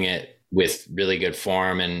and doing it with really good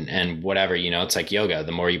form and whatever, it's like yoga.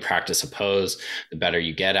 The more you practice a pose, the better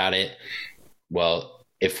you get at it. Well,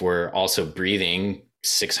 if we're also breathing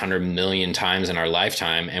 600 million times in our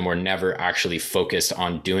lifetime and we're never actually focused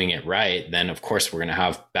on doing it right, then of course we're going to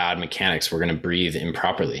have bad mechanics. We're going to breathe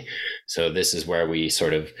improperly. So this is where we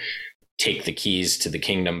sort of take the keys to the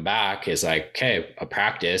kingdom back, is like, okay, a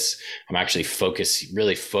practice, I'm actually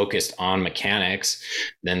really focused on mechanics.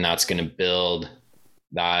 Then that's going to build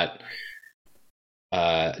that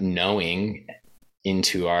knowing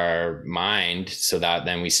into our mind, so that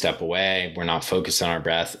then we step away, we're not focused on our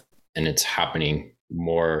breath, and it's happening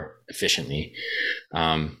more efficiently.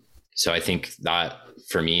 So I think that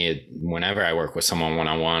for me, whenever I work with someone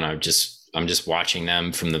one-on-one, I'm just watching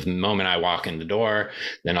them from the moment I walk in the door.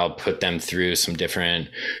 Then I'll put them through some different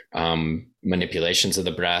manipulations of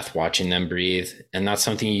the breath, watching them breathe. And that's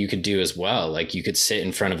something you could do as well. Like you could sit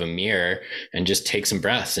in front of a mirror and just take some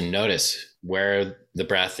breaths and notice where the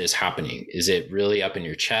breath is happening. Is it really up in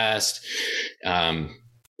your chest? Can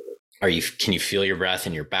you feel your breath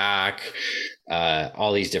in your back?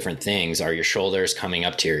 All these different things. Are your shoulders coming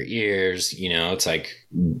up to your ears? It's like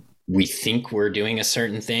we think we're doing a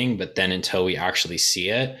certain thing, but then until we actually see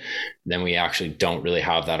it, then we actually don't really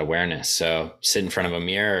have that awareness. So sit in front of a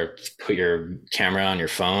mirror, put your camera on your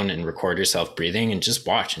phone and record yourself breathing and just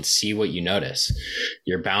watch and see what you notice.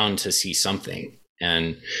 You're bound to see something.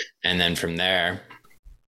 And then from there,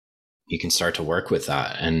 you can start to work with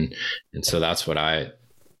that. And so that's what I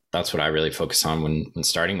really focus on when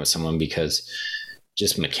starting with someone, because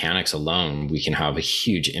just mechanics alone, we can have a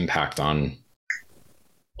huge impact on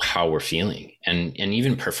how we're feeling and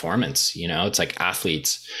even performance. It's like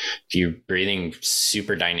athletes, if you're breathing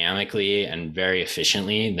super dynamically and very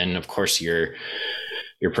efficiently, then of course your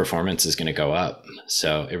performance is going to go up.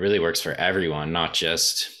 So it really works for everyone, not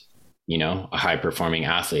just, a high performing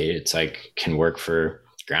athlete. It's like can work for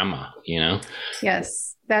grandma,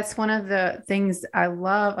 Yes. That's one of the things I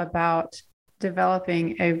love about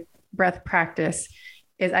developing a breath practice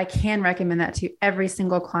is I can recommend that to every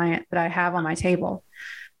single client that I have on my table.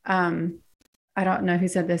 I don't know who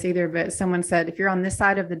said this either, but someone said, if you're on this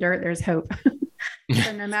side of the dirt, there's hope.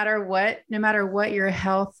 So no matter what your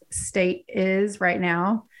health state is right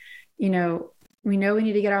now, we know we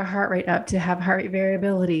need to get our heart rate up to have heart rate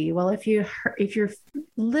variability. Well, if you're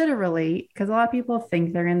literally, because a lot of people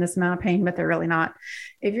think they're in this amount of pain, but they're really not.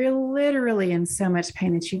 If you're literally in so much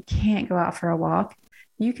pain that you can't go out for a walk,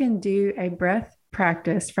 you can do a breath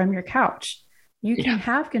practice from your couch. You can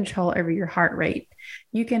have control over your heart rate.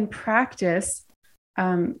 You can practice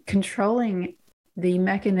controlling the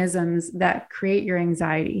mechanisms that create your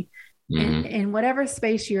anxiety. In whatever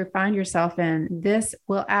space you find yourself in, this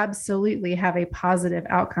will absolutely have a positive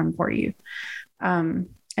outcome for you. And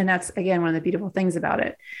that's, again, one of the beautiful things about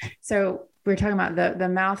it. So we're talking about the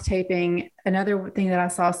mouth taping. Another thing that I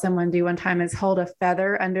saw someone do one time is hold a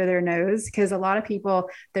feather under their nose. Because a lot of people,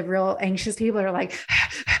 the real anxious people, are like,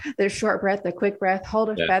 their short breath, the quick breath, hold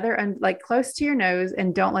a feather and like close to your nose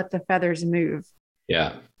and don't let the feathers move.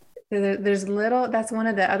 Yeah. So that's one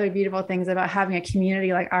of the other beautiful things about having a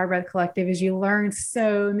community like Our Breath Collective is you learn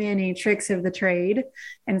so many tricks of the trade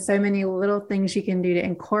and so many little things you can do to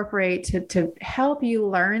incorporate to help you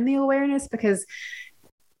learn the awareness, because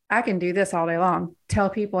I can do this all day long, tell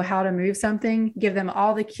people how to move something, give them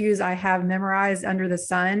all the cues I have memorized under the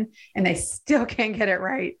sun, and they still can't get it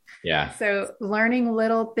right. Yeah. So learning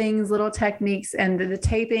little things, little techniques, and the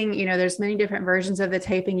taping, there's many different versions of the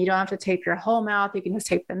taping. You don't have to tape your whole mouth. You can just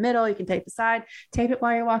tape the middle. You can tape the side, tape it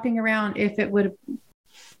while you're walking around. If it would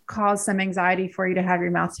cause some anxiety for you to have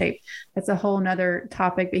your mouth taped, that's a whole nother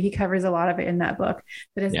topic, but he covers a lot of it in that book.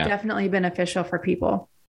 But it's definitely beneficial for people.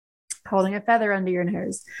 Holding a feather under your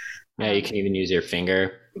nose. Yeah, you can even use your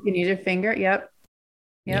finger. You can use your finger. Yep.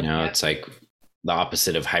 It's like the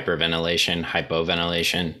opposite of hyperventilation,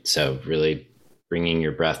 hypoventilation. So really bringing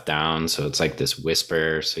your breath down. So it's like this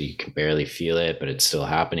whisper, so you can barely feel it, but it's still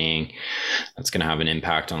happening. That's going to have an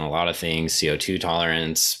impact on a lot of things: CO2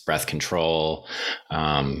 tolerance, breath control.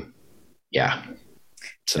 Yeah,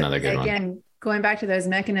 it's another good one. Again, going back to those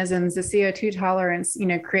mechanisms, the CO2 tolerance,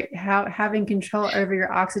 having control over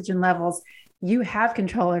your oxygen levels. You have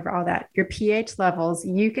control over all that. Your pH levels,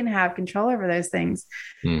 you can have control over those things.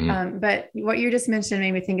 Mm-hmm. But what you just mentioned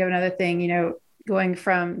made me think of another thing, going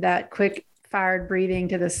from that quick fired breathing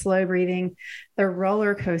to the slow breathing, the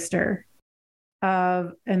roller coaster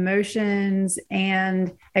of emotions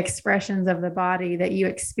and expressions of the body that you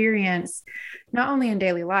experience, not only in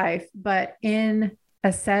daily life, but in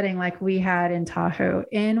a setting like we had in Tahoe,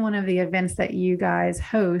 in one of the events that you guys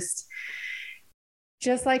host.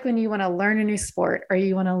 Just like when you want to learn a new sport, or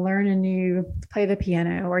you want to play the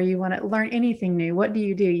piano, or you want to learn anything new, what do?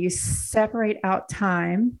 You separate out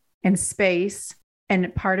time and space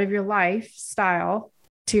and part of your lifestyle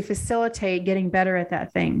to facilitate getting better at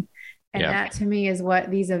that thing. And that to me is what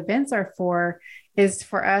these events are for, is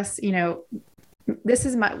for us, this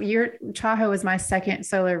is Tahoe was my second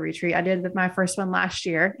solo retreat. I did my first one last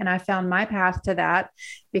year, and I found my path to that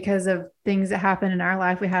because of things that happened in our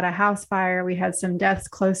life. We had a house fire. We had some deaths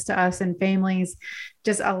close to us and families,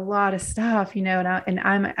 just a lot of stuff, and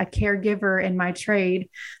I'm a caregiver in my trade.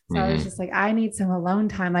 So I was just like, I need some alone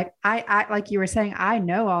time. Like I, like you were saying, I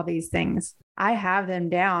know all these things. I have them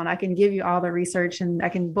down. I can give you all the research and I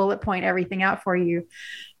can bullet point everything out for you,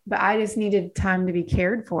 but I just needed time to be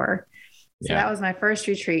cared for. So that was my first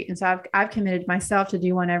retreat. And so I've committed myself to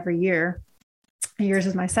do one every year. Yours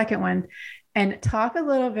is my second one. And talk a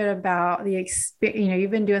little bit about the experience. You've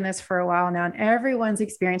been doing this for a while now, and everyone's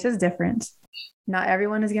experience is different. Not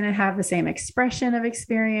everyone is going to have the same expression of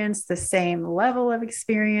experience, the same level of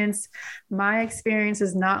experience. My experience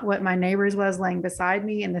is not what my neighbor's was laying beside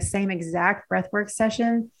me in the same exact breathwork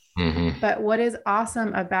session. Mm-hmm. But what is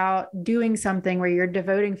awesome about doing something where you're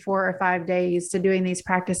devoting 4 or 5 days to doing these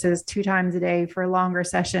practices 2 times a day for longer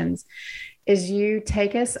sessions is you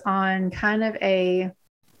take us on kind of a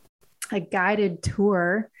guided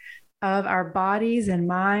tour of our bodies and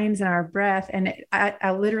minds and our breath. And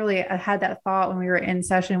I literally had that thought when we were in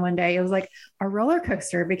session one day. It was like a roller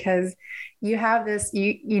coaster, because you have this,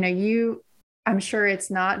 I'm sure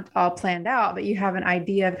it's not all planned out, but you have an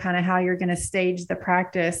idea of kind of how you're going to stage the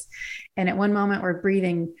practice. And at one moment we're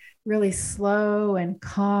breathing really slow and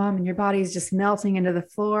calm, and your body's just melting into the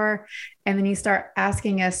floor. And then you start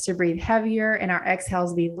asking us to breathe heavier and our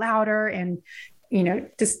exhales be louder, and,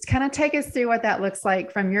 just kind of take us through what that looks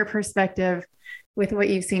like from your perspective with what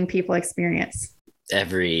you've seen people experience.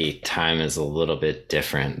 Every time is a little bit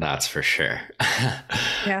different. That's for sure.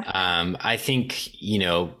 Yeah. I think,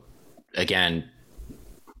 again,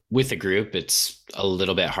 with a group, it's a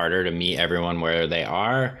little bit harder to meet everyone where they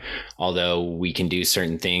are, although we can do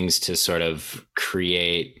certain things to sort of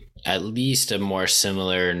create at least a more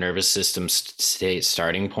similar nervous system state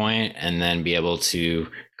starting point, and then be able to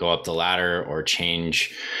go up the ladder or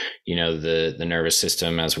change, the nervous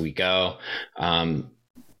system as we go.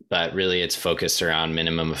 But really it's focused around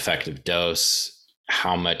minimum effective dose.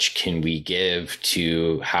 How much can we give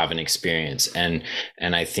to have an experience? And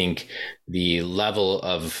I think the level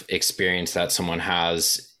of experience that someone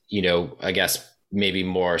has, I guess maybe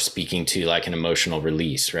more speaking to like an emotional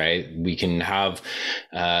release, right? We can have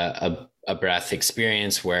a breath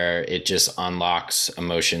experience where it just unlocks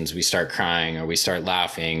emotions. We start crying, or we start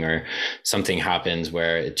laughing, or something happens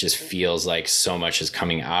where it just feels like so much is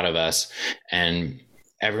coming out of us. And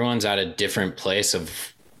everyone's at a different place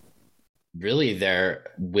of really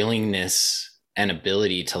their willingness and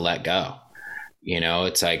ability to let go.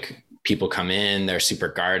 It's like people come in, they're super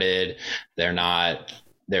guarded.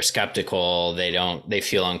 They're skeptical. They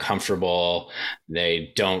feel uncomfortable.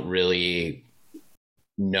 They don't really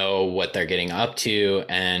know what they're getting up to.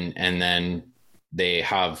 And then they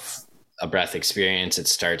have a breath experience. It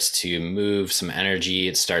starts to move some energy.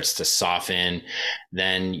 It starts to soften.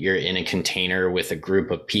 Then you're in a container with a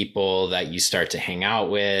group of people that you start to hang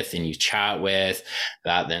out with and you chat with.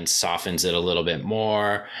 That then softens it a little bit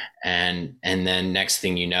more. And then next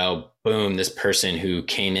thing you know, boom, this person who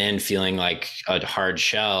came in feeling like a hard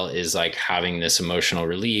shell is like having this emotional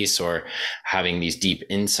release, or having these deep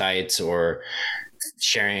insights, or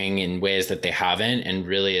sharing in ways that they haven't. And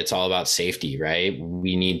really it's all about safety, right?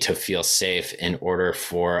 We need to feel safe in order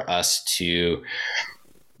for us to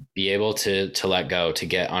be able to let go, to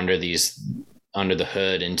get under the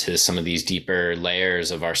hood into some of these deeper layers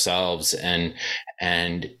of ourselves. And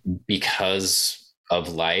because of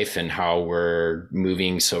life and how we're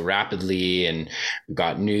moving so rapidly, and we've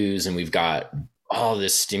got news and we've got all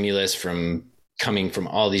this stimulus coming from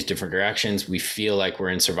all these different directions. We feel like we're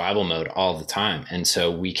in survival mode all the time. And so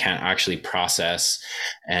we can't actually process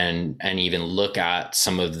and even look at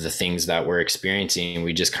some of the things that we're experiencing.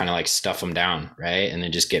 We just kind of like stuff them down, right? And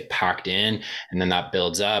then just get packed in, and then that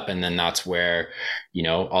builds up. And then that's where,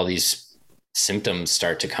 all these symptoms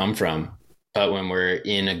start to come from. But when we're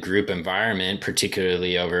in a group environment,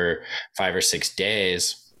 particularly over 5 or 6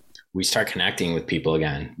 days, we start connecting with people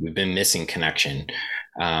again. We've been missing connection.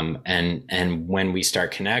 And when we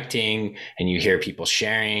start connecting and you hear people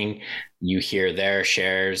sharing, you hear their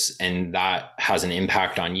shares, and that has an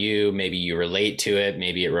impact on you. Maybe you relate to it.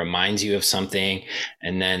 Maybe it reminds you of something.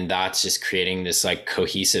 And then that's just creating this like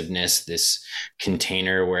cohesiveness, this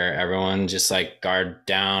container where everyone just like guard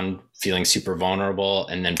down, feeling super vulnerable.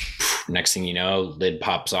 And then next thing you know, lid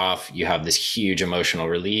pops off. You have this huge emotional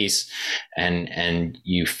release, and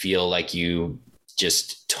you feel like you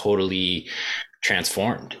just totally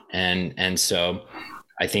transformed. And so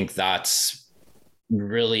I think that's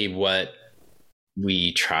really what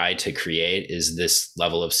we try to create, is this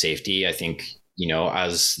level of safety. I think,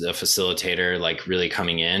 as the facilitator, like really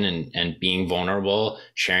coming in and being vulnerable,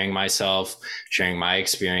 sharing myself, sharing my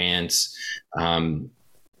experience,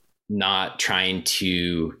 not trying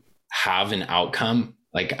to have an outcome.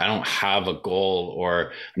 Like, I don't have a goal,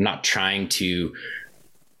 or I'm not trying to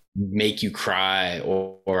make you cry,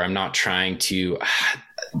 or I'm not trying to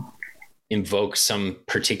invoke some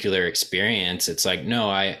particular experience. It's like, no,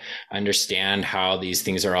 I understand how these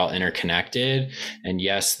things are all interconnected. And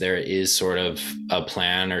yes, there is sort of a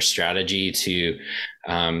plan or strategy to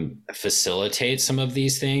facilitate some of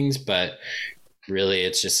these things, but really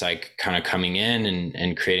it's just like kind of coming in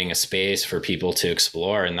and creating a space for people to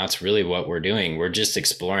explore. And that's really what we're doing. We're just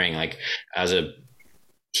exploring, like, as a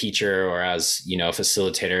teacher or as, a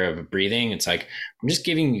facilitator of breathing. It's like, I'm just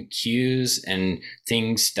giving you cues and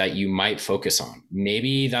things that you might focus on.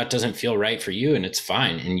 Maybe that doesn't feel right for you, and it's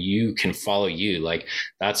fine. And you can follow you. Like,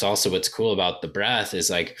 that's also what's cool about the breath, is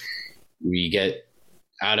like, we get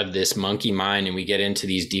out of this monkey mind and we get into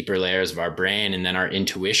these deeper layers of our brain, and then our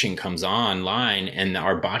intuition comes online, and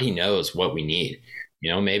our body knows what we need.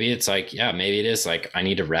 Maybe it's like, maybe it is like, I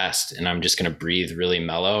need to rest and I'm just going to breathe really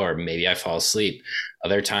mellow, or maybe I fall asleep.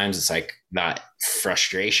 Other times it's like that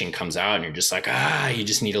frustration comes out and you're just like, you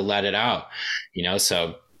just need to let it out,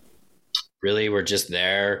 So really we're just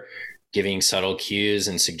there giving subtle cues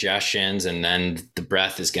and suggestions, and then the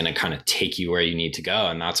breath is going to kind of take you where you need to go.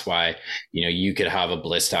 And that's why, you could have a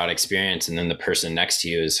blissed out experience, and then the person next to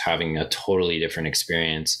you is having a totally different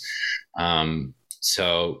experience.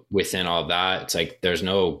 So within all that, it's like, there's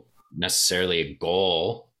no necessarily a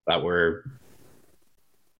goal that we're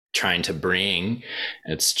trying to bring.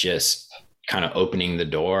 It's just kind of opening the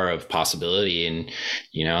door of possibility. And,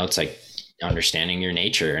 it's like understanding your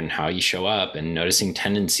nature and how you show up, and noticing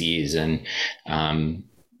tendencies, and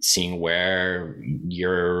seeing where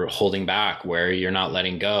you're holding back, where you're not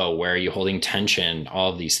letting go, where are you holding tension,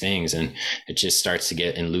 all of these things. And it just starts to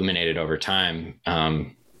get illuminated over time.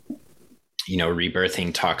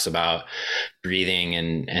 Rebirthing talks about breathing,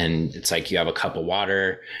 and it's like, you have a cup of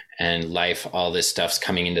water, and life, all this stuff's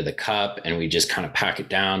coming into the cup, and we just kind of pack it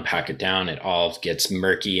down. It all gets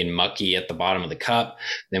murky and mucky at the bottom of the cup.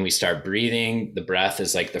 Then we start breathing. The breath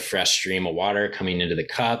is like the fresh stream of water coming into the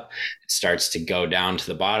cup. It starts to go down to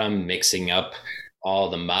the bottom, mixing up all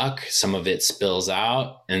the muck. Some of it spills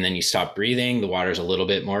out, and then you stop breathing. The water's a little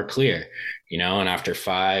bit more clear. And after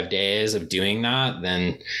 5 days of doing that,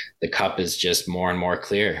 then the cup is just more and more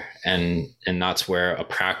clear. And that's where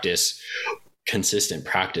consistent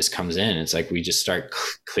practice comes in. It's like, we just start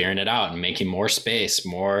clearing it out and making more space,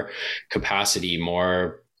 more capacity,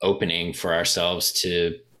 more opening for ourselves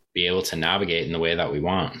to be able to navigate in the way that we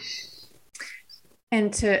want.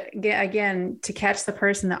 And to catch the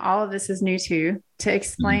person that all of this is new to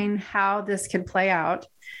explain how this could play out.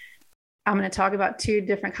 I'm going to talk about 2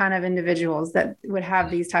 different kind of individuals that would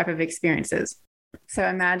have these type of experiences. So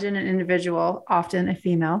imagine an individual, often a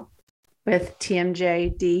female, with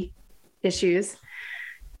TMJ issues.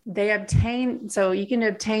 So you can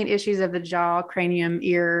obtain issues of the jaw, cranium,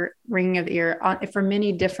 ear, ringing of the ear in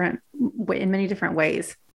many different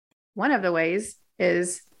ways. One of the ways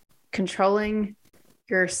is controlling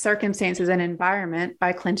your circumstances and environment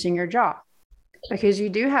by clenching your jaw, because you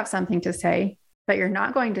do have something to say, but you're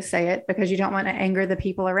not going to say it because you don't want to anger the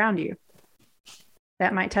people around you.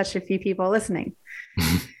 That might touch a few people listening.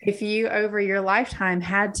 If you over your lifetime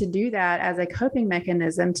had to do that as a coping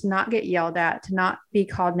mechanism to not get yelled at, to not be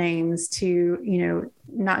called names, to,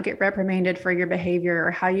 not get reprimanded for your behavior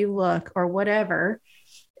or how you look or whatever,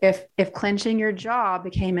 if clenching your jaw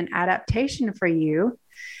became an adaptation for you,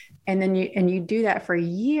 and then you do that for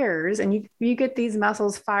years, and you get these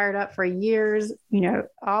muscles fired up for years,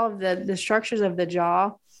 all of the structures of the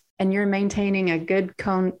jaw, and you're maintaining a good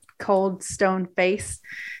cold stone face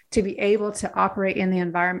to be able to operate in the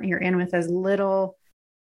environment you're in with as little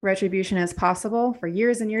retribution as possible for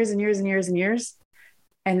years and years and years and years and years.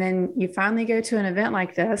 And then you finally go to an event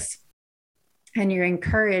like this, and you're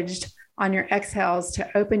encouraged on your exhales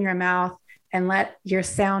to open your mouth and let your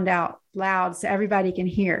sound out loud so everybody can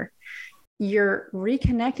hear. You're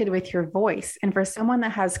reconnected with your voice. And for someone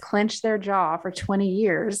that has clenched their jaw for 20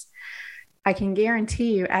 years, I can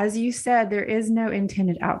guarantee you, as you said, there is no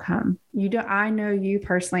intended outcome. I know you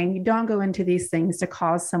personally, and you don't go into these things to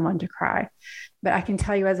cause someone to cry. But I can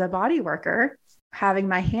tell you, as a body worker, having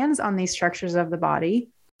my hands on these structures of the body,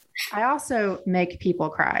 I also make people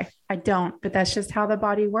cry. I don't, but that's just how the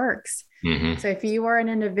body works. Mm-hmm. So if you are an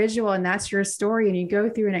individual and that's your story, and you go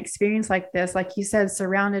through an experience like this, like you said,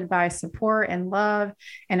 surrounded by support and love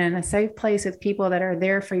and in a safe place with people that are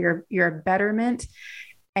there for your betterment,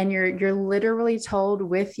 and you're literally told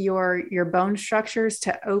with your bone structures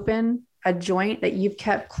to open a joint that you've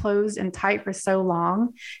kept closed and tight for so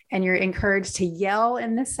long, and you're encouraged to yell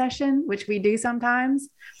in this session, which we do sometimes,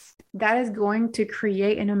 that is going to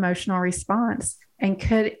create an emotional response and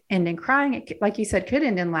could end in crying. It, like you said, could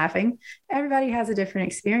end in laughing. Everybody has a different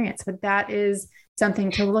experience, but that is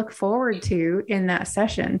something to look forward to in that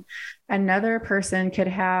session. Another person could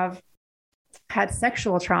have had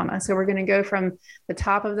sexual trauma. So we're going to go from the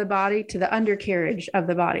top of the body to the undercarriage of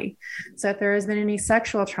the body. So if there has been any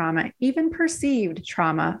sexual trauma, even perceived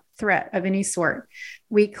trauma, threat of any sort,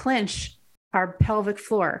 we clench our pelvic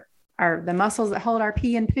floor, the muscles that hold our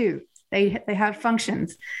pee and poo. They have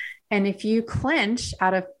functions. And if you clench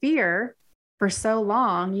out of fear for so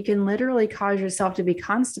long, you can literally cause yourself to be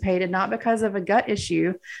constipated, not because of a gut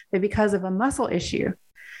issue, but because of a muscle issue.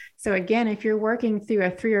 So again, if you're working through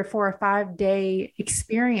a 3 or 4 or 5 day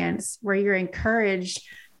experience where you're encouraged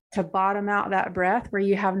to bottom out that breath, where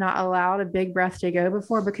you have not allowed a big breath to go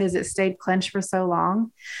before because it stayed clenched for so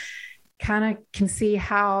long, kind of can see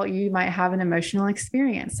how you might have an emotional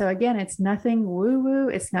experience. So again, it's nothing woo-woo.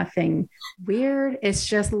 It's nothing weird. It's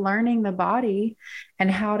just learning the body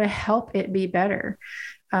and how to help it be better.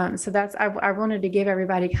 So I wanted to give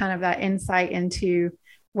everybody kind of that insight into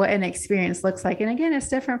what an experience looks like. And again, it's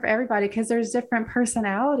different for everybody because there's different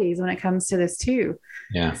personalities when it comes to this too.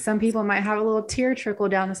 Yeah. Some people might have a little tear trickle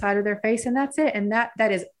down the side of their face, and that's it. And that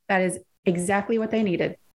is exactly what they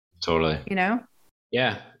needed. Totally.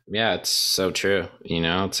 Yeah. Yeah. It's so true.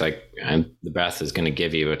 It's like the breath is going to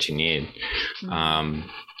give you what you need. Mm-hmm.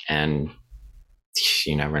 And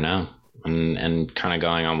you never know. And kind of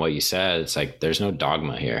going on what you said, it's like, there's no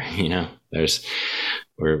dogma here.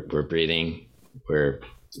 We're breathing, we're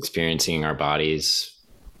experiencing our bodies.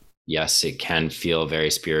 Yes, it can feel very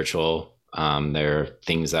spiritual. There are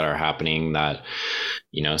things that are happening that,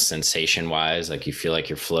 sensation wise, like you feel like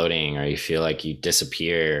you're floating, or you feel like you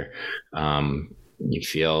disappear. You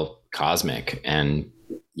feel cosmic. And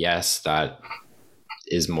yes, that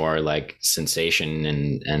is more like sensation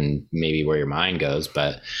and maybe where your mind goes,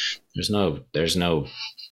 but there's no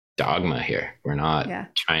dogma here. We're not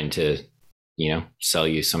trying to, sell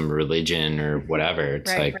you some religion or whatever.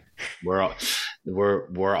 It's right. Like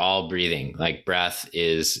we're all breathing. Like breath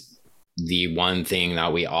is the one thing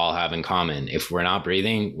that we all have in common. If we're not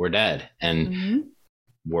breathing, we're dead. And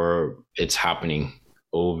it's happening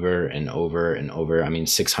over and over and over. I mean,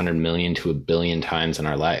 600 million to 1 billion times in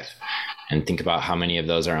our life. And think about how many of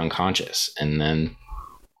those are unconscious. And then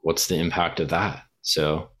what's the impact of that?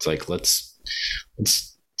 So it's like, let's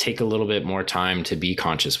take a little bit more time to be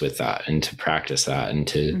conscious with that and to practice that and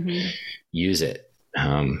to use it.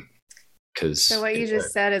 So what you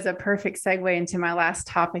just said is a perfect segue into my last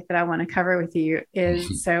topic that I want to cover with you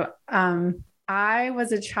is, I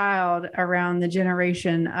was a child around the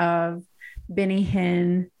generation of Benny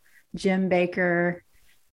Hinn, Jim Baker.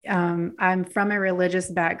 I'm from a religious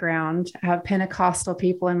background. I have Pentecostal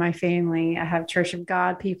people in my family. I have Church of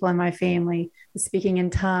God people in my family, speaking in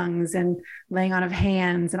tongues and laying on of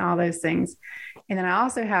hands and all those things. And then I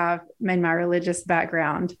also have, in my religious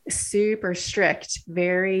background, super strict,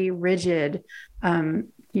 very rigid.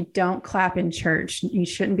 You don't clap in church. You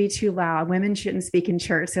shouldn't be too loud. Women shouldn't speak in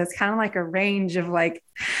church. So it's kind of like a range of like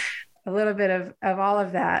a little bit of all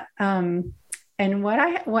of that. And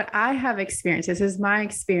what I have experienced, this is my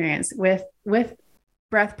experience with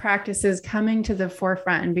breath practices coming to the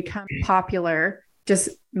forefront and become popular, just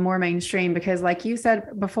more mainstream, because like you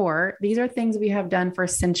said before, these are things we have done for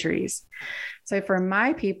centuries. So for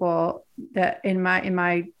my people that in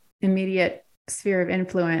my immediate sphere of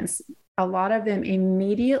influence, a lot of them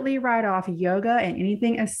immediately write off yoga and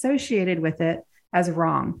anything associated with it as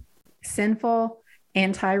wrong, sinful,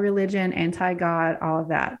 anti-religion, anti-God, all of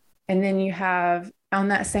that. And then you have on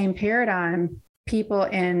that same paradigm, people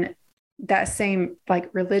in that same like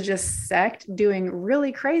religious sect doing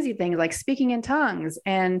really crazy things like speaking in tongues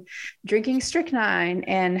and drinking strychnine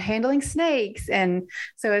and handling snakes. And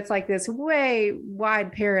so it's like this way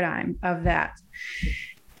wide paradigm of that.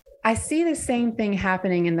 I see the same thing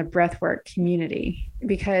happening in the breathwork community,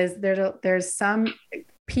 because there's some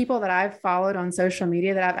people that I've followed on social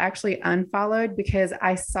media that I've actually unfollowed because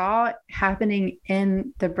I saw happening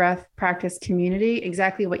in the breath practice community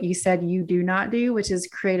exactly what you said you do not do, which is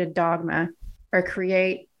create a dogma or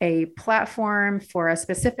create a platform for a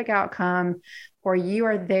specific outcome, or you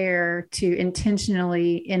are there to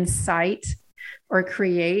intentionally incite or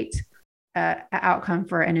create an outcome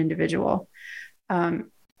for an individual.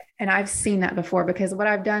 And I've seen that before, because what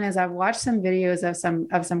I've done is I've watched some videos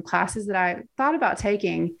of some classes that I thought about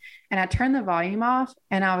taking, and I turned the volume off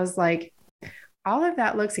and I was like, all of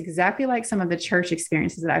that looks exactly like some of the church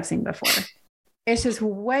experiences that I've seen before. It's just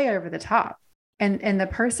way over the top. And the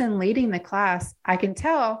person leading the class, I can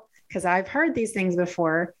tell because I've heard these things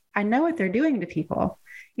before. I know what they're doing to people.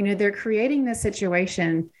 You know, they're creating this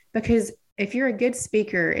situation because if you're a good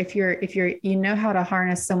speaker, if you know how to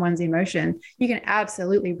harness someone's emotion, you can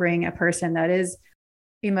absolutely bring a person that is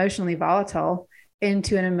emotionally volatile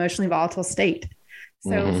into an emotionally volatile state.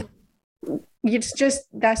 So it's just,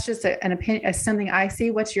 that's just an opinion, something I see.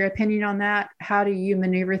 What's your opinion on that? How do you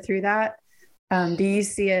maneuver through that? Do you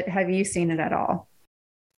see it? Have you seen it at all?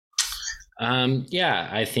 Yeah,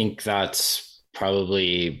 I think that's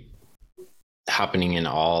probably happening in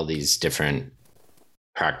all these different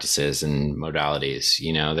practices and modalities.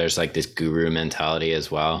 You know, there's like this guru mentality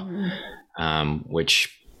as well,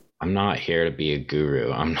 which I'm not here to be a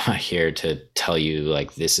guru. I'm not here to tell you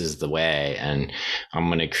like this is the way and I'm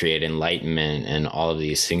going to create enlightenment and all of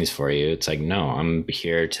these things for you. It's like, no, I'm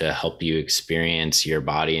here to help you experience your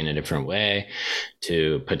body in a different way,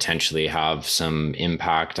 to potentially have some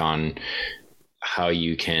impact on how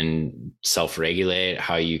you can self-regulate,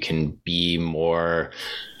 how you can be more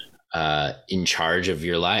in charge of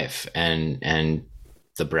your life. And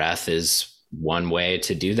the breath is one way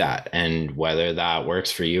to do that. And whether that works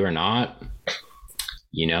for you or not,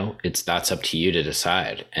 you know, that's up to you to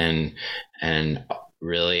decide. And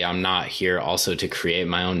really, I'm not here also to create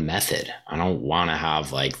my own method. I don't want to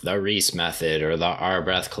have like the Reis method or the Our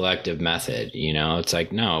Breath Collective method. You know, it's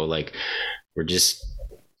like, no, like we're just,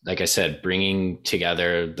 like I said, bringing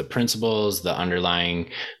together the principles, the underlying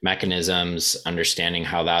mechanisms, understanding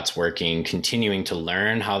how that's working, continuing to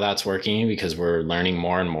learn how that's working because we're learning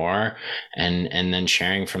more and more, and then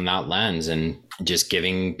sharing from that lens and just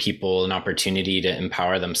giving people an opportunity to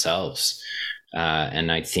empower themselves.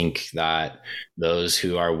 And I think that those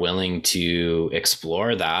who are willing to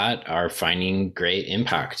explore that are finding great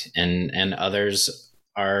impact, and others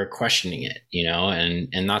are questioning it, you know,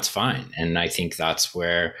 and that's fine. And I think that's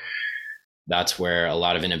where a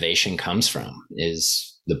lot of innovation comes from,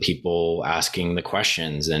 is the people asking the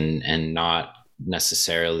questions and not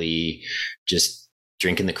necessarily just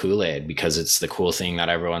drinking the Kool-Aid because it's the cool thing that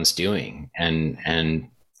everyone's doing. And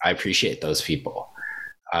I appreciate those people.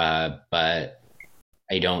 But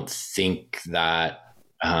I don't think that,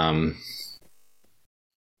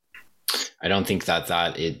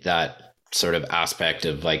 that sort of aspect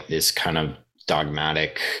of like this kind of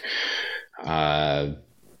dogmatic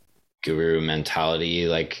guru mentality,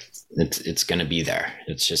 like it's going to be there.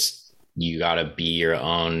 It's just, you got to be your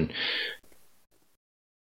own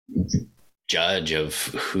judge of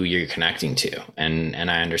who you're connecting to.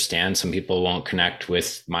 And I understand some people won't connect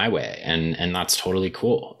with my way, and that's totally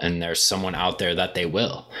cool. And there's someone out there that they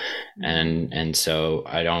will. And so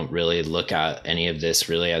I don't really look at any of this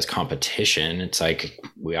really as competition. It's like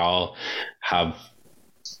we all have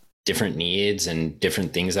different needs and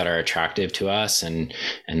different things that are attractive to us. And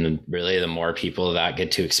really the more people that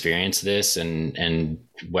get to experience this, and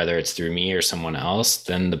whether it's through me or someone else,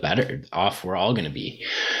 then the better off we're all going to be.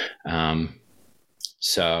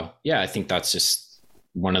 So yeah, I think that's just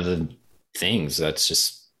one of the things that's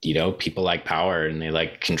just, you know, people like power and they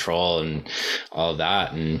like control and all of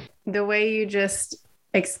that. And the way you just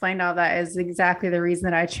explained all that is exactly the reason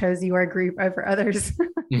that I chose your group over others.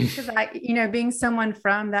 Because being someone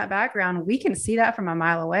from that background, we can see that from a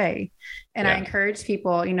mile away. And I encourage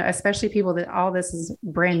people, especially people that all this is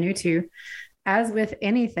brand new to, as with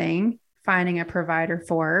anything, finding a provider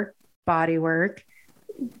for body work,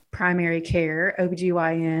 primary care,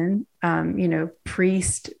 OBGYN,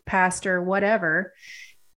 priest, pastor, whatever.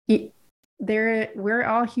 We're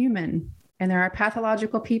all human, and there are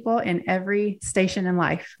pathological people in every station in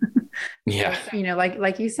life. Yeah. So,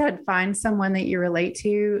 like you said, find someone that you relate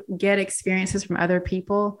to, get experiences from other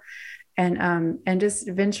people, and just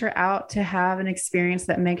venture out to have an experience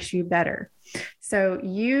that makes you better. So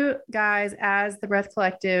you guys, as the Breath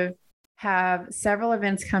Collective, have several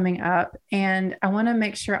events coming up, and I want to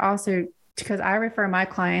make sure also, because I refer my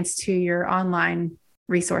clients to your online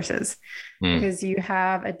resources, because you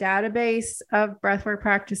have a database of breathwork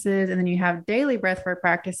practices, and then you have daily breathwork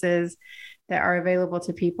practices that are available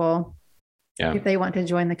to people if they want to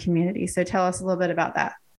join the community. So tell us a little bit about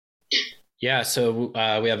that. Yeah. So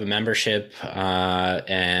we have a membership,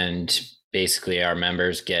 and basically our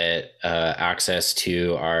members get access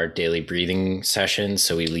to our daily breathing sessions.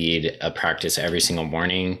 So we lead a practice every single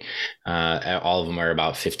morning. All of them are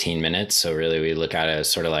about 15 minutes. So really we look at it as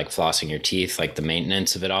sort of like flossing your teeth, like the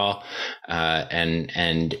maintenance of it all.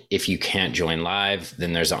 And if you can't join live,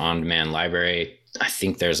 then there's an on-demand library. I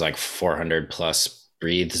think there's like 400 plus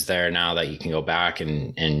breathes there now that you can go back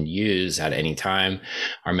and use at any time.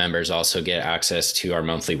 Our members also get access to our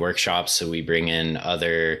monthly workshops. So we bring in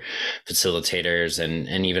other facilitators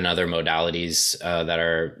and even other modalities that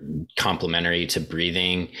are complementary to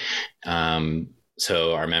breathing.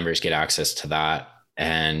 So our members get access to that.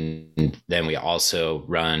 And then we also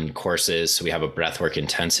run courses. So we have a breathwork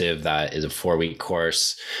intensive that is a 4-week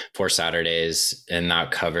course, 4 Saturdays. And that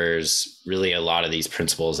covers really a lot of these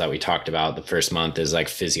principles that we talked about. The first month is like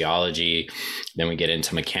physiology. Then we get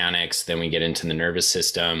into mechanics. Then we get into the nervous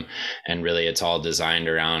system. And really it's all designed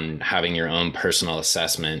around having your own personal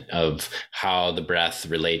assessment of how the breath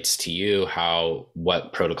relates to you,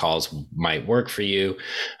 what protocols might work for you,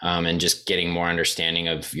 and just getting more understanding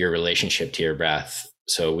of your relationship to your breath.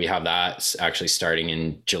 So we have that actually starting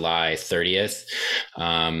in July 30th.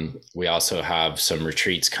 We also have some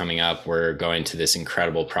retreats coming up. We're going to this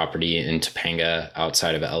incredible property in Topanga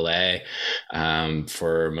outside of LA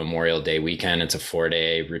for Memorial Day weekend. It's a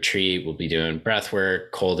 4-day retreat. We'll be doing breath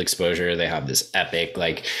work, cold exposure. They have this epic,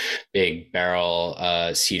 like big barrel,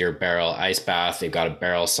 cedar barrel ice bath. They've got a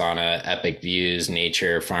barrel sauna, epic views,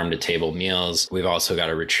 nature, farm to table meals. We've also got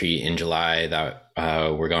a retreat in July that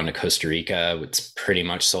we're going to Costa Rica. It's pretty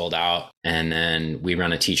much sold out. And then we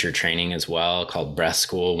run a teacher training as well called Breath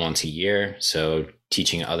School once a year. So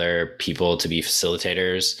teaching other people to be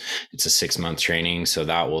facilitators. It's a 6-month training. So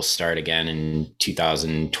that will start again in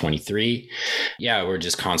 2023. Yeah, we're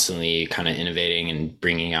just constantly kind of innovating and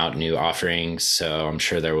bringing out new offerings. So I'm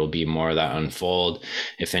sure there will be more that unfold.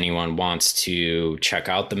 If anyone wants to check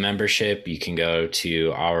out the membership, you can go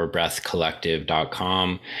to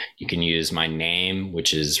ourbreathcollective.com. You can use my name,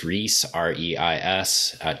 which is Reis,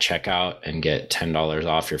 Reis, at checkout and get $10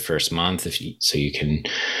 off your first month so you can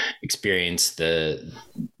experience the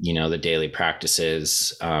daily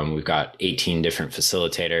practices. We've got 18 different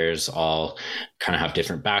facilitators, all kind of have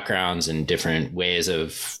different backgrounds and different ways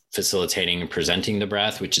of facilitating and presenting the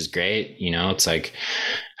breath, which is great. It's like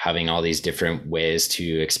having all these different ways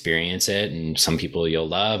to experience it. And some people you'll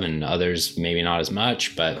love and others maybe not as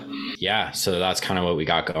much, but yeah, so that's kind of what we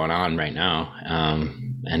got going on right now.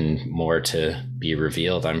 And more to be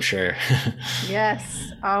revealed, I'm sure.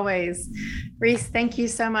 Yes, always. Reis, thank you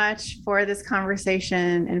so much for this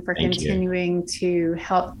conversation and for continuing to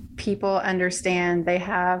help people understand they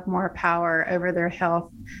have more power over their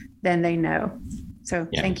health than they know. So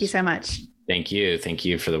Thank you so much. Thank you. Thank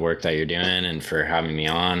you for the work that you're doing and for having me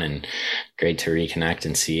on, and great to reconnect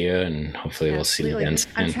and see you. And hopefully we'll see you again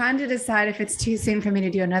soon. I'm trying to decide if it's too soon for me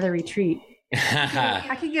to do another retreat.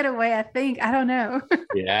 I could get away, I think. I don't know.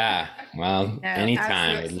 Yeah. Well,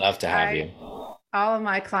 anytime. We'd love to have you. All of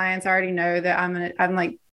my clients already know that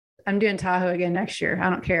I'm doing Tahoe again next year. I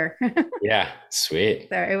don't care. Yeah. Sweet.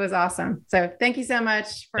 So it was awesome. So thank you so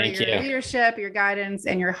much for your leadership, your guidance,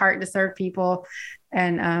 and your heart to serve people.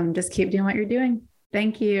 And just keep doing what you're doing.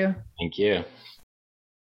 Thank you. Thank you.